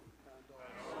with you.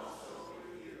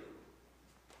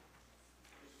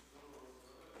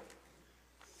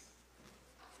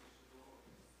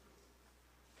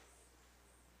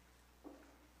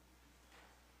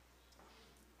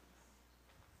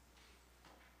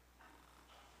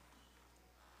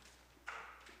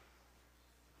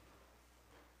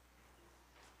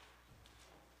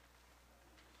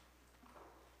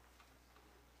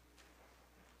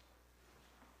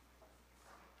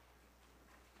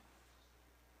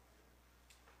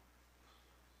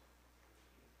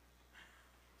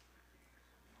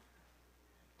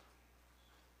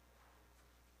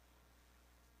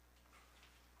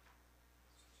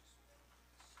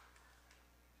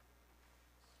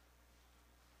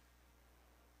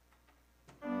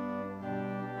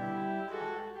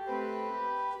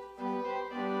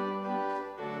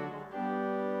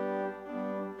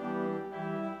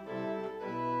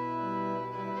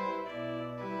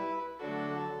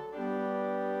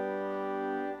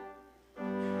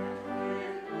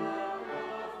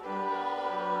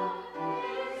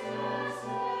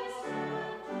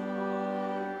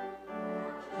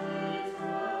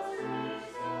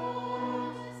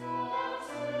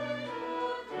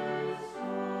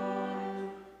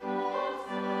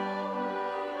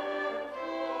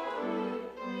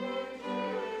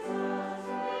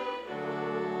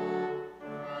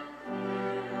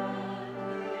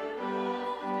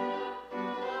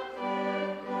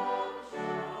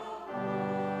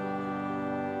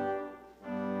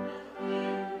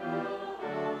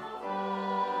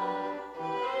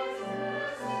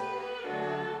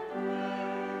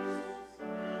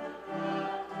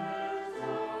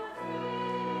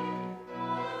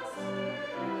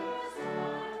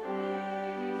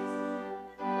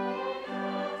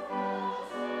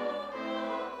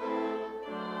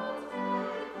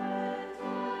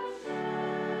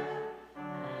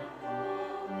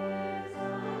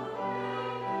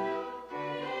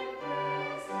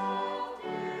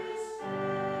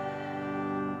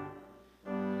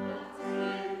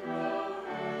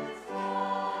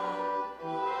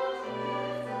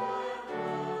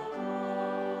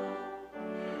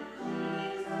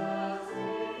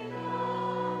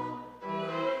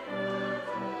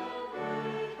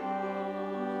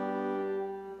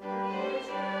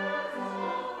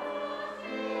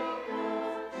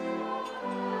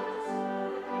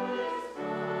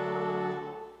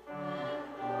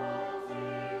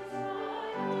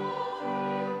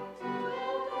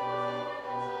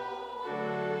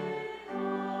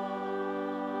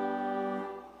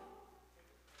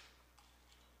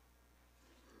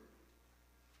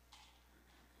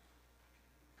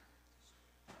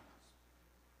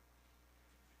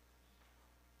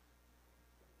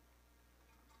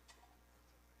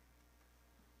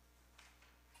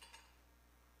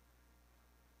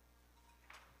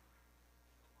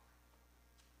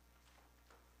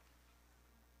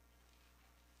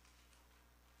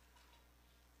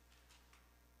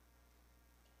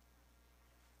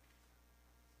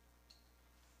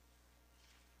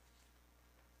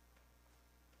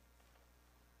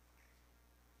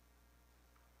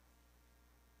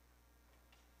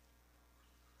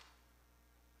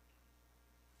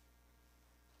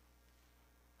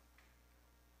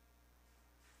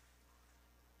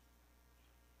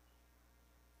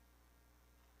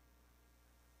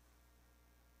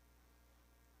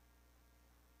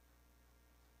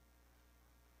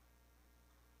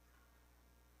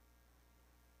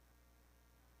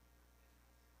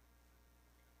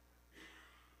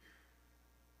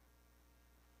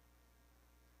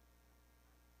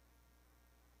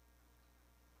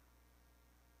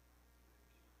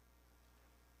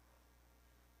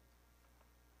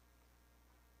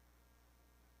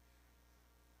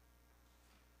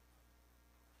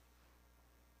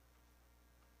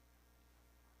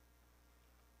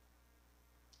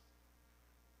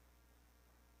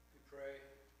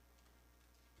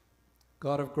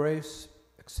 God of grace,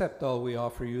 accept all we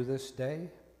offer you this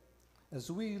day, as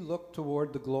we look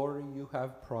toward the glory you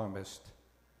have promised.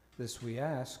 This we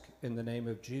ask in the name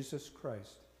of Jesus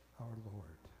Christ, our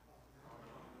Lord.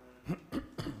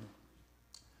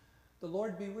 The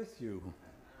Lord be with you. And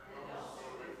also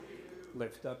with you.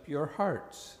 Lift up your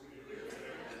hearts.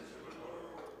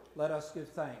 Let us give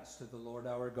thanks to the Lord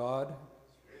our God.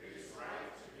 It is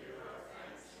right to give our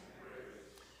thanks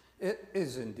and praise. It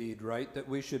is indeed right that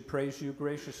we should praise you,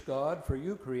 gracious God, for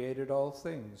you created all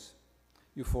things.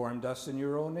 You formed us in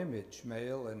your own image,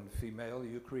 male and female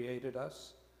you created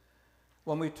us.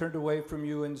 When we turned away from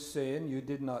you in sin, you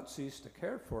did not cease to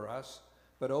care for us,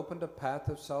 but opened a path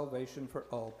of salvation for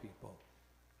all people.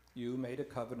 You made a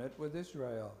covenant with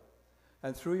Israel,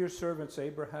 and through your servants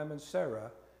Abraham and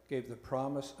Sarah gave the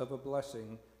promise of a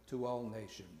blessing to all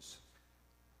nations.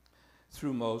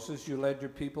 Through Moses, you led your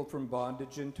people from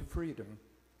bondage into freedom.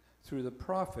 Through the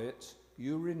prophets,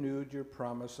 you renewed your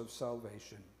promise of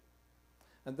salvation.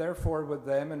 And therefore, with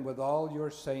them and with all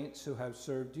your saints who have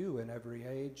served you in every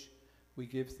age, we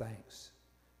give thanks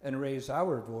and raise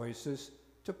our voices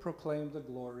to proclaim the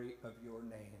glory of your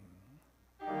name.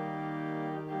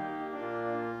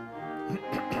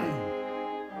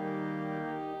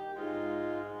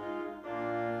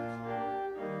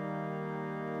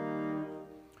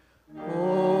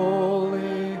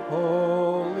 Holy,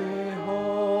 holy,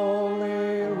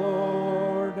 holy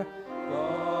Lord,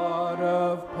 God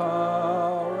of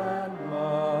power and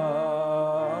might.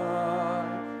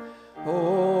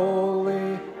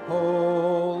 Holy,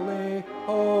 holy,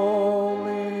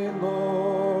 holy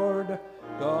Lord,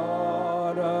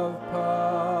 God of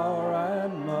power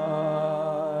and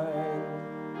might.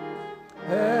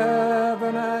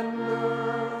 Heaven and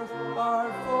earth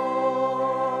are full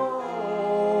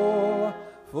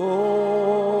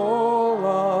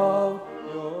of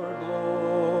your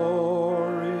glory.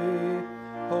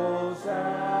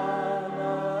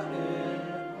 Hosanna in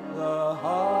the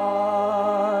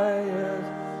highest.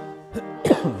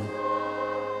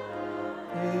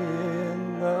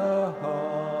 In the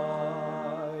highest.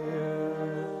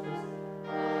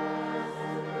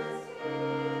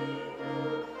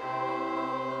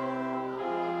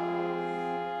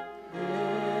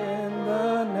 In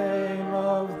the name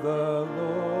of the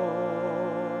Lord.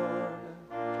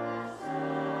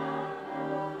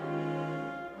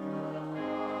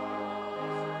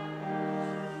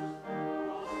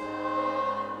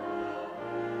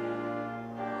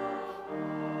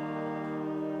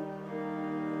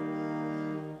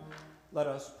 Let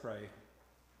us pray.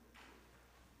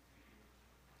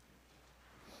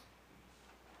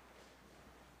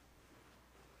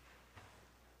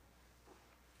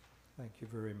 Thank you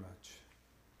very much.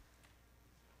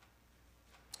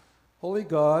 Holy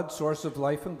God, source of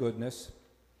life and goodness,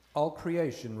 all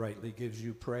creation rightly gives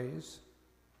you praise.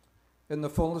 In the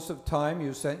fullness of time,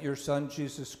 you sent your Son,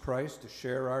 Jesus Christ, to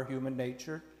share our human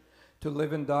nature, to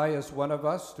live and die as one of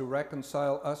us, to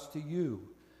reconcile us to you,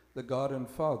 the God and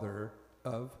Father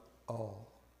of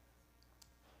all.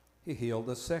 He healed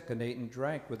the sick and ate and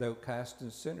drank with outcasts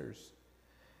and sinners.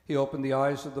 He opened the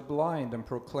eyes of the blind and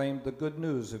proclaimed the good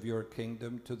news of your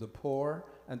kingdom to the poor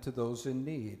and to those in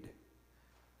need.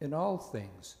 In all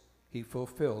things, he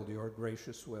fulfilled your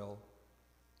gracious will.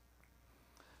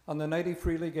 On the night he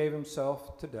freely gave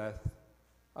himself to death,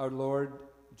 our Lord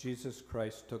Jesus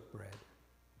Christ took bread.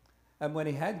 And when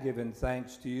he had given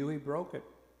thanks to you, he broke it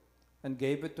and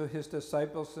gave it to his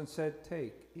disciples and said,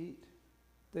 "Take, eat.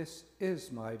 This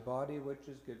is my body, which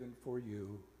is given for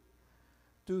you.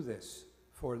 Do this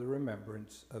for the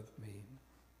remembrance of me."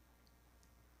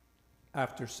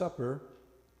 After supper,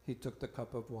 he took the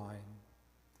cup of wine.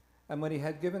 And when he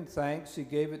had given thanks, he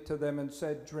gave it to them and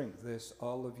said, "Drink this,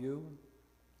 all of you.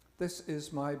 This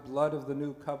is my blood of the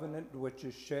new covenant, which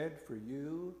is shed for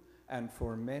you and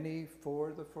for many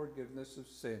for the forgiveness of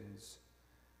sins.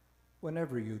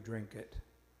 Whenever you drink it,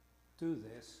 do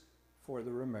this for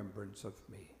the remembrance of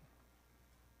me."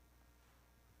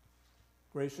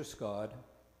 Gracious God,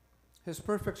 his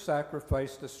perfect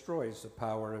sacrifice destroys the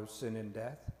power of sin and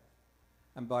death,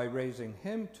 and by raising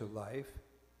him to life,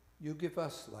 you give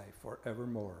us life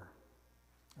forevermore.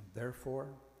 And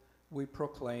therefore, we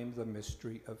proclaim the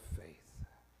mystery of faith.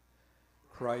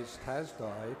 Christ has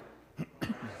died.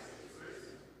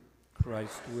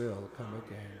 Christ will come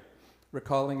again.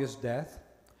 Recalling his death,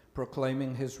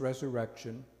 proclaiming his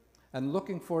resurrection, and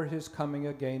looking for his coming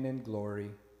again in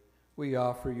glory, we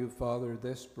offer you, Father,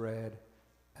 this bread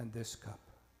and this cup.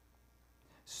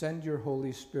 Send your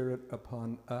Holy Spirit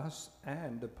upon us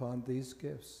and upon these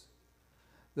gifts,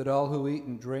 that all who eat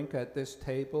and drink at this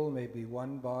table may be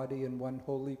one body and one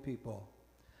holy people,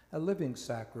 a living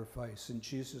sacrifice in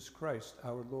Jesus Christ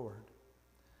our Lord.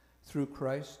 Through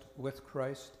Christ, with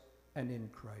Christ, and in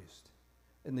Christ,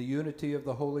 in the unity of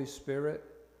the Holy Spirit,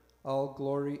 All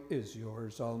glory is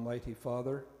yours, Almighty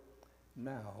Father,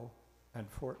 now and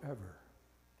forever.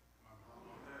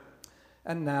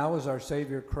 And now, as our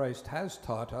Savior Christ has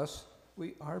taught us,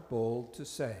 we are bold to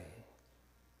say,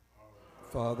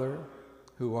 Father,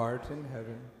 who art in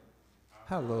heaven,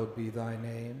 hallowed be thy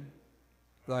name.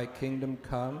 Thy kingdom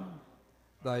come,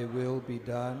 thy will be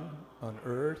done on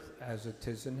earth as it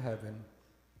is in heaven.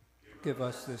 Give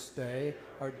us this day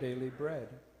our daily bread,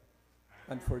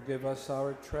 and forgive us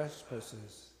our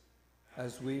trespasses,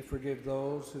 as we forgive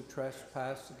those who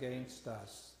trespass against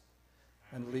us.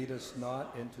 And lead us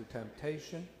not into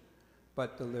temptation,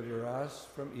 but deliver us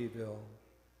from evil.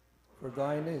 For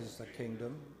thine is the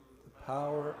kingdom, the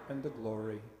power, and the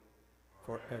glory,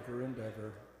 forever and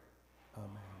ever. Amen.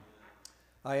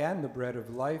 I am the bread of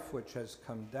life which has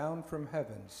come down from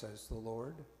heaven, says the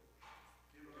Lord.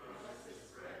 Give us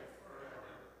this bread forever.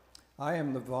 I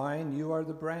am the vine, you are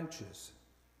the branches.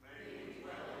 May we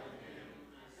dwell in him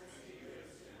as he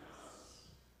lives in us.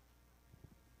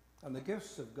 And the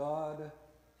gifts of God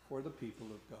for the people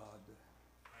of God.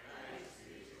 Thanks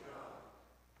be to God.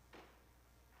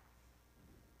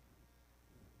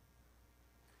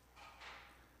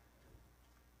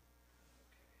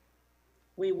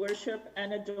 We worship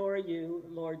and adore you,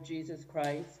 Lord Jesus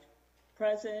Christ,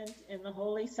 present in the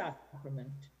Holy Sacrament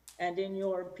and in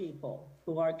your people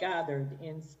who are gathered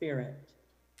in spirit.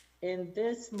 In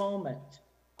this moment,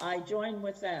 I join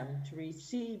with them to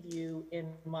receive you in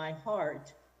my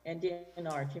heart and in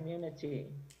our community.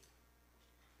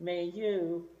 May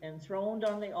you, enthroned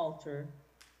on the altar,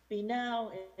 be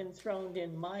now enthroned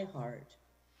in my heart.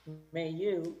 May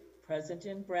you, present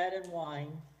in bread and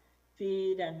wine,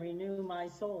 feed and renew my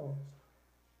soul.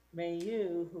 May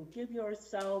you, who give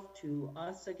yourself to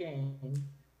us again,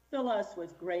 fill us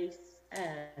with grace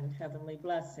and heavenly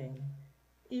blessing.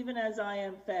 Even as I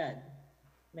am fed,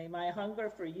 may my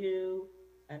hunger for you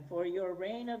and for your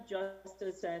reign of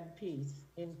justice and peace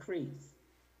increase,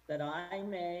 that I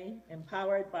may,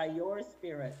 empowered by your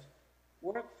Spirit,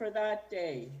 work for that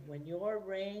day when your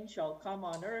reign shall come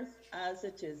on earth as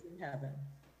it is in heaven.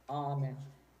 Amen.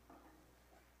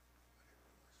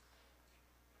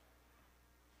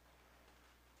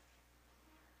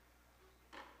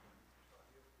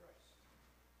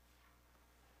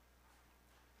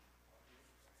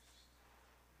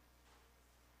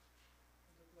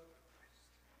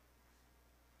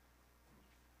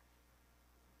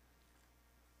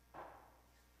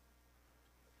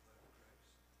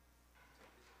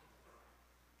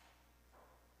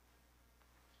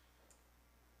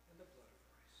 And the blood of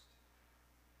Christ.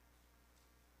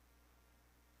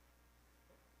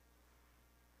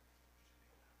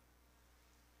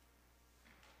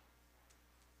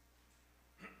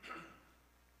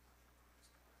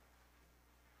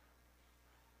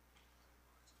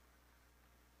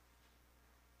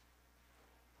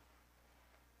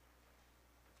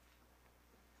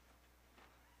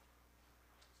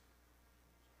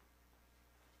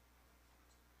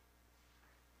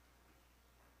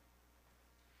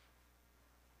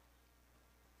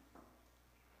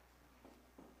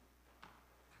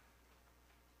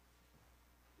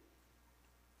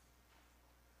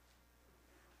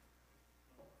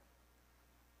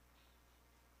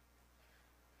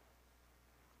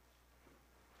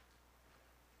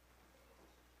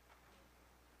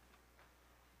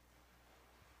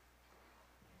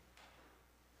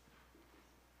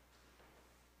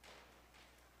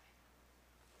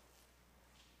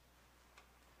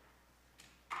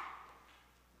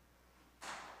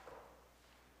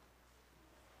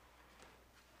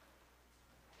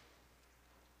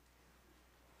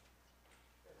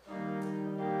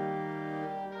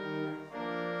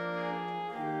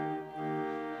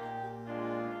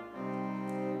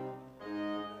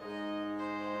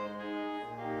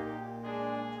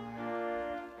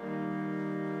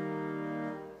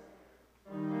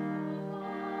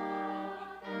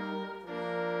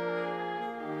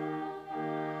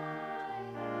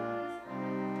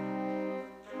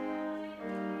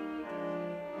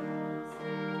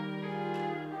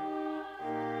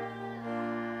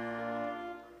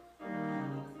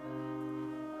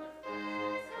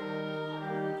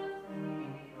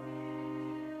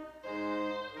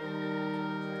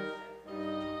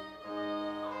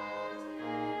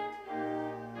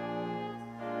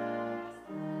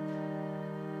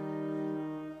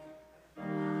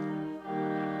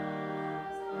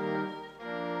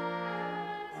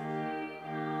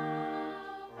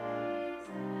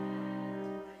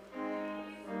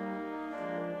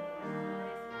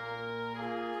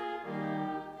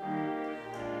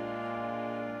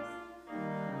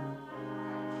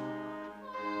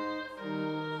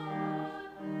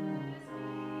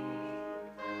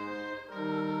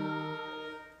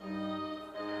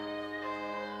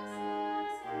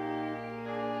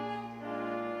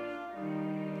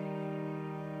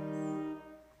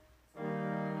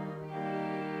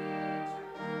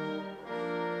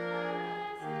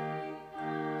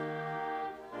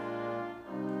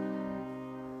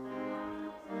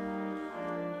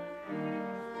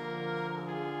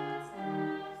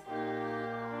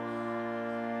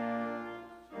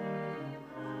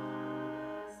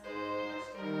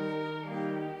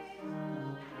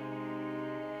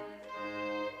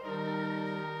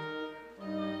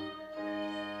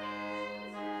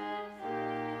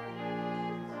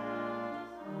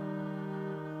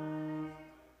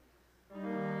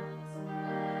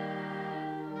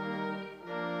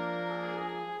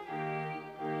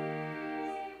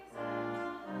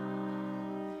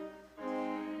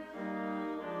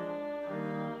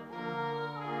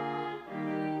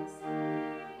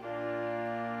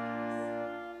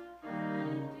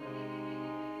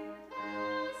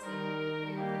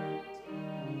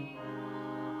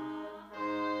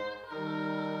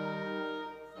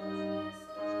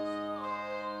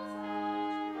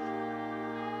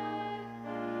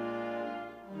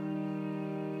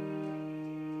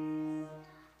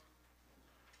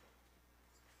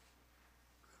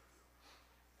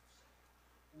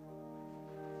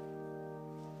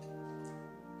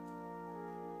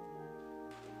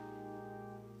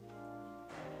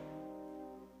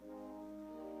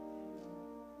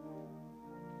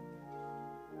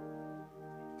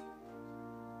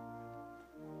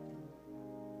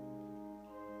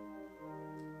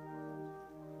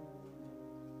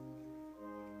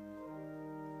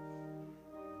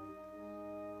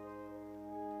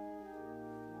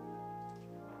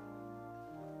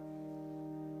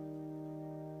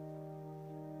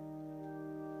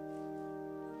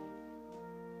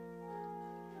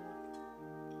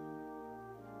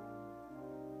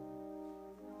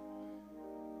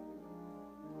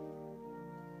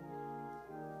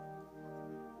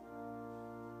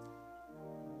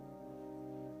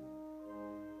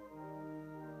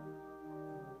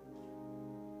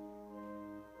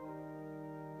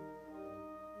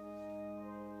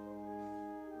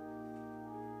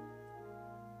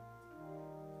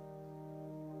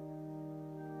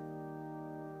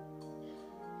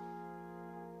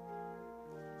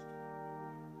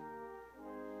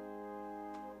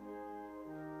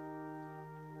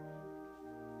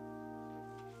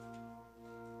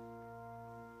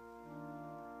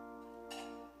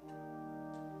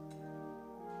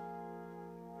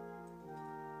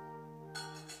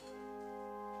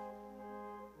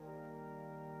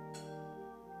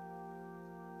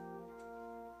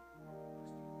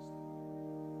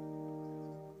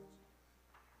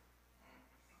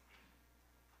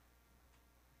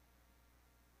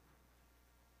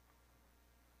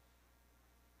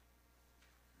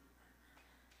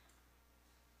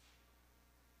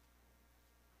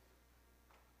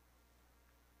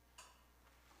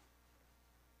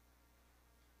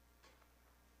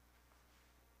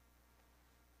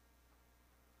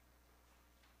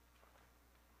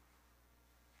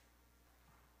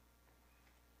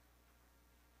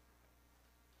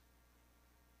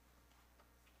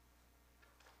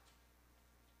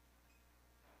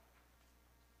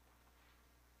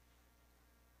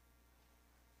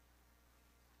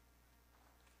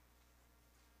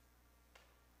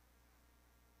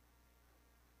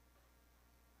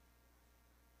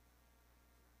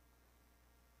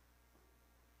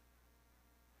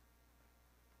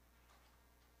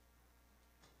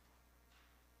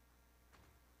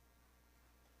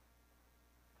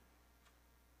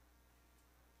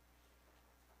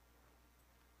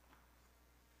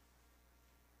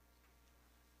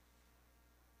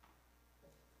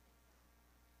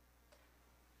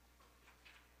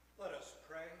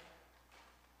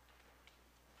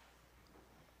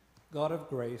 God of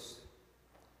grace,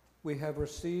 we have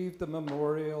received the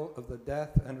memorial of the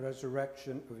death and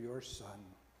resurrection of your Son.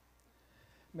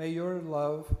 May your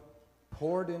love,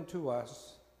 poured into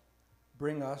us,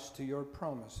 bring us to your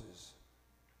promises.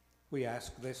 We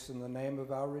ask this in the name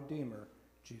of our Redeemer,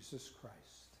 Jesus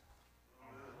Christ.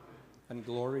 Amen. And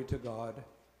glory to God.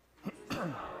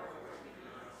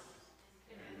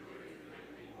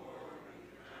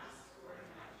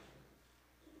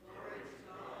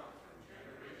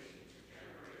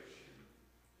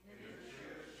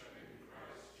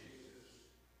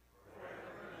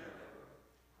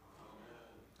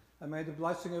 And may the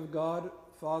blessing of God,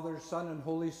 Father, Son, and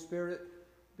Holy Spirit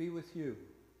be with you,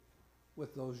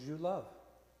 with those you love,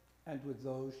 and with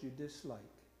those you dislike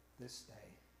this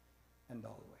day and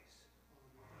always.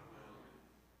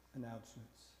 Amen. Announcements.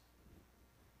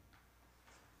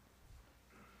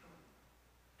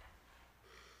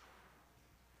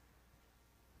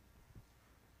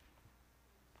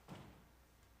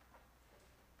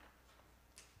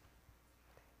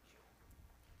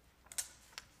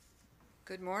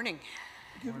 Good morning.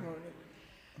 Good morning.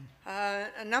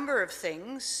 A number of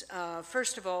things.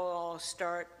 First of all, I'll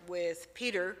start with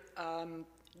Peter.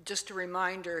 Just a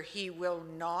reminder, he will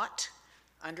not,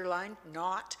 underline,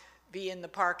 not be in the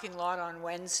parking lot on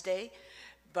Wednesday,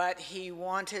 but he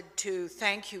wanted to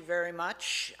thank you very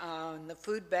much. The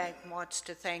food bank wants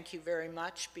to thank you very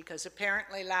much because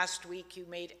apparently last week you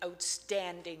made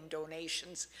outstanding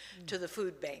donations to the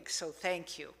food bank, so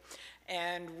thank you.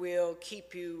 And we'll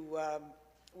keep you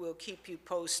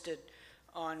posted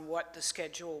on what the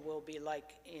schedule will be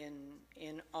like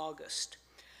in August.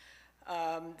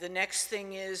 The next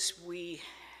thing is we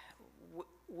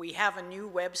have a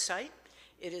new website.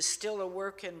 It is still a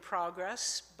work in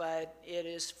progress, but it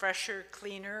is fresher,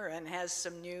 cleaner, and has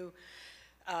some new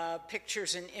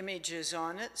pictures and images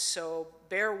on it. So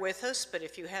bear with us, but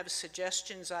if you have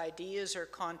suggestions, ideas, or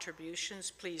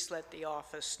contributions, please let the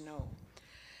office know.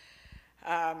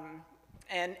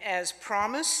 And as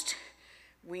promised,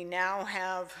 we now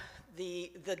have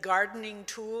the gardening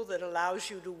tool that allows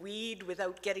you to weed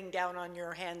without getting down on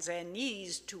your hands and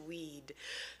knees to weed.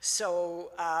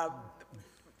 So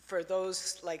for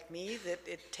those like me that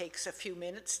it takes a few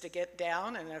minutes to get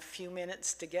down and a few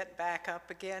minutes to get back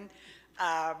up again,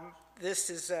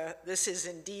 this is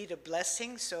indeed a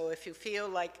blessing. So if you feel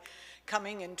like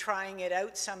coming and trying it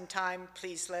out sometime,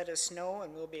 please let us know,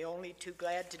 and we'll be only too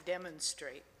glad to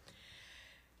demonstrate.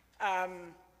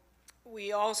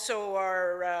 We also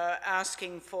are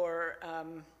asking for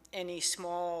any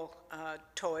small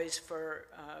toys for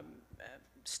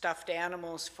stuffed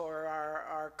animals for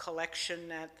our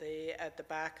collection at the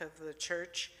back of the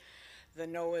church, the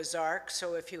Noah's Ark.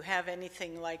 So if you have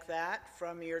anything like that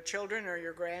from your children or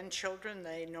your grandchildren,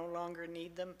 they no longer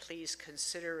need them, please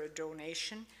consider a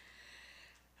donation.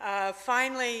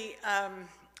 Finally,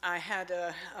 I had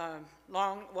a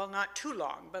long, well, not too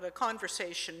long, but a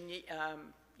conversation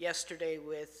yesterday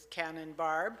with Canon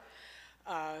Barb.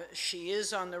 She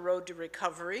is on the road to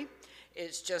recovery.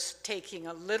 It's just taking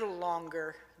a little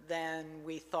longer than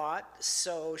we thought,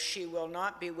 so she will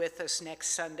not be with us next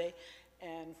Sunday.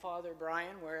 And Father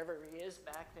Brian, wherever he is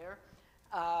back there,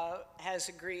 has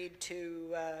agreed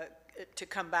to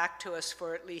come back to us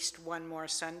for at least one more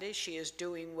Sunday. She is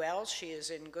doing well. She is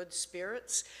in good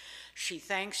spirits. She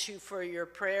thanks you for your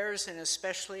prayers, and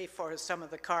especially for some of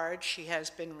the cards she has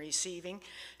been receiving.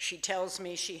 She tells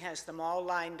me she has them all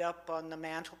lined up on the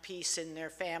mantelpiece in their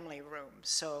family room.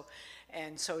 So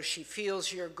she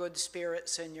feels your good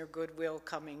spirits and your goodwill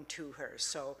coming to her.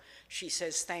 So she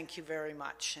says thank you very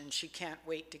much, and she can't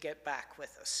wait to get back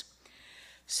with us.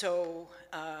 So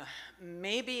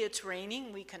maybe it's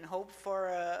raining. We can hope for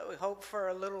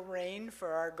a little rain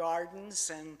for our gardens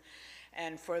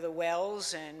and for the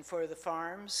wells and for the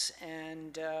farms.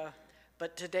 And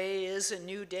but today is a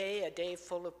new day, a day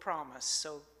full of promise.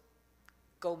 So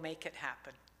go make it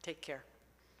happen. Take care.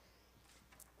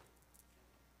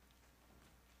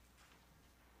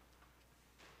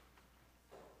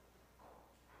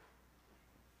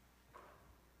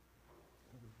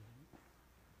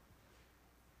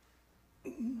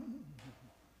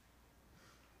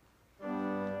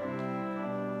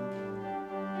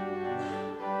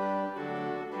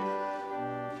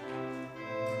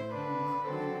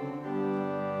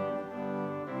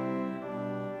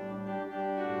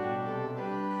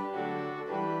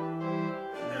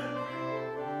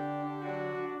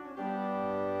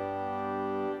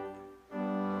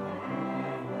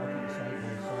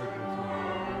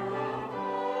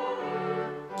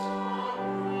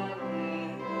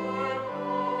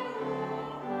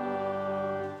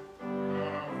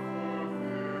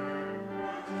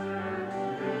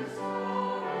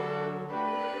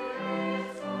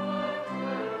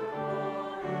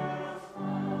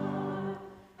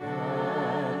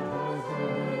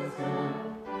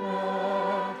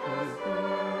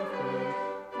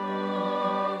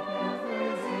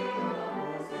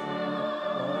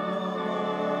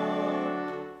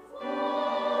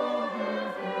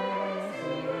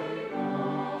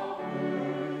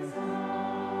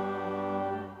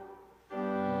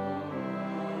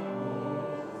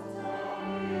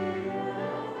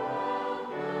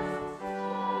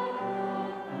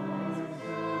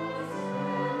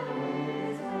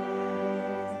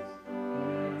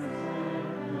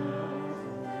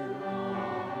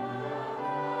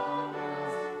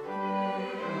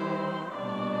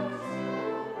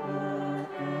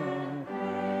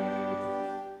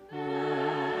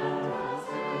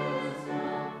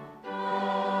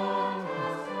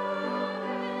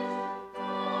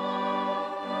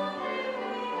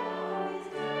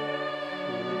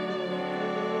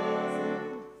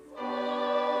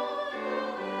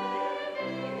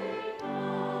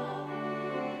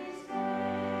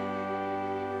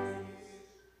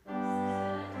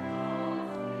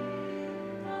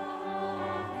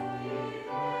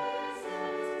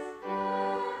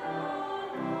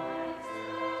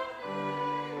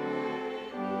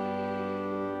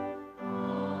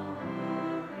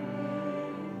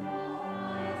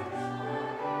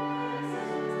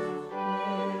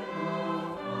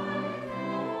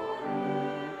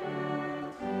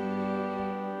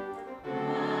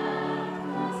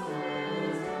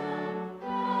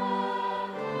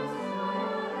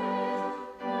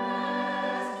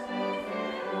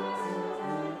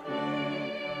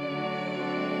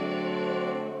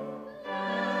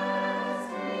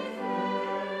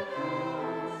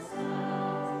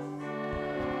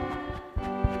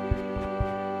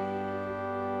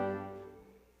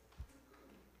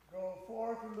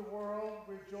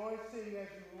 rejoicing as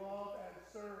you love and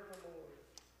serve the Lord.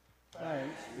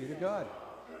 Thanks be to God.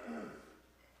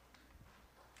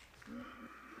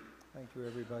 Thank you,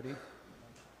 everybody.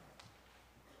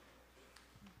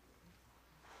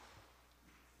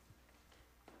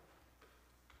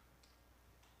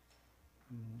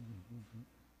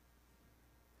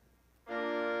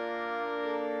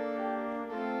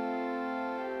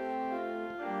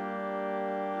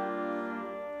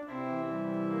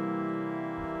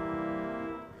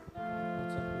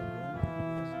 What's up with Ron? He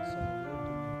doesn't say a word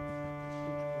to me. It's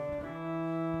getting old, eh?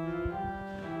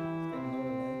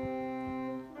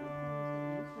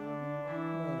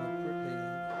 No,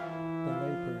 the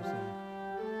lay person.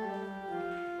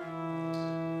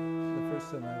 The first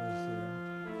time I was there,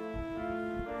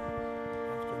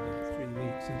 after about 3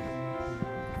 weeks,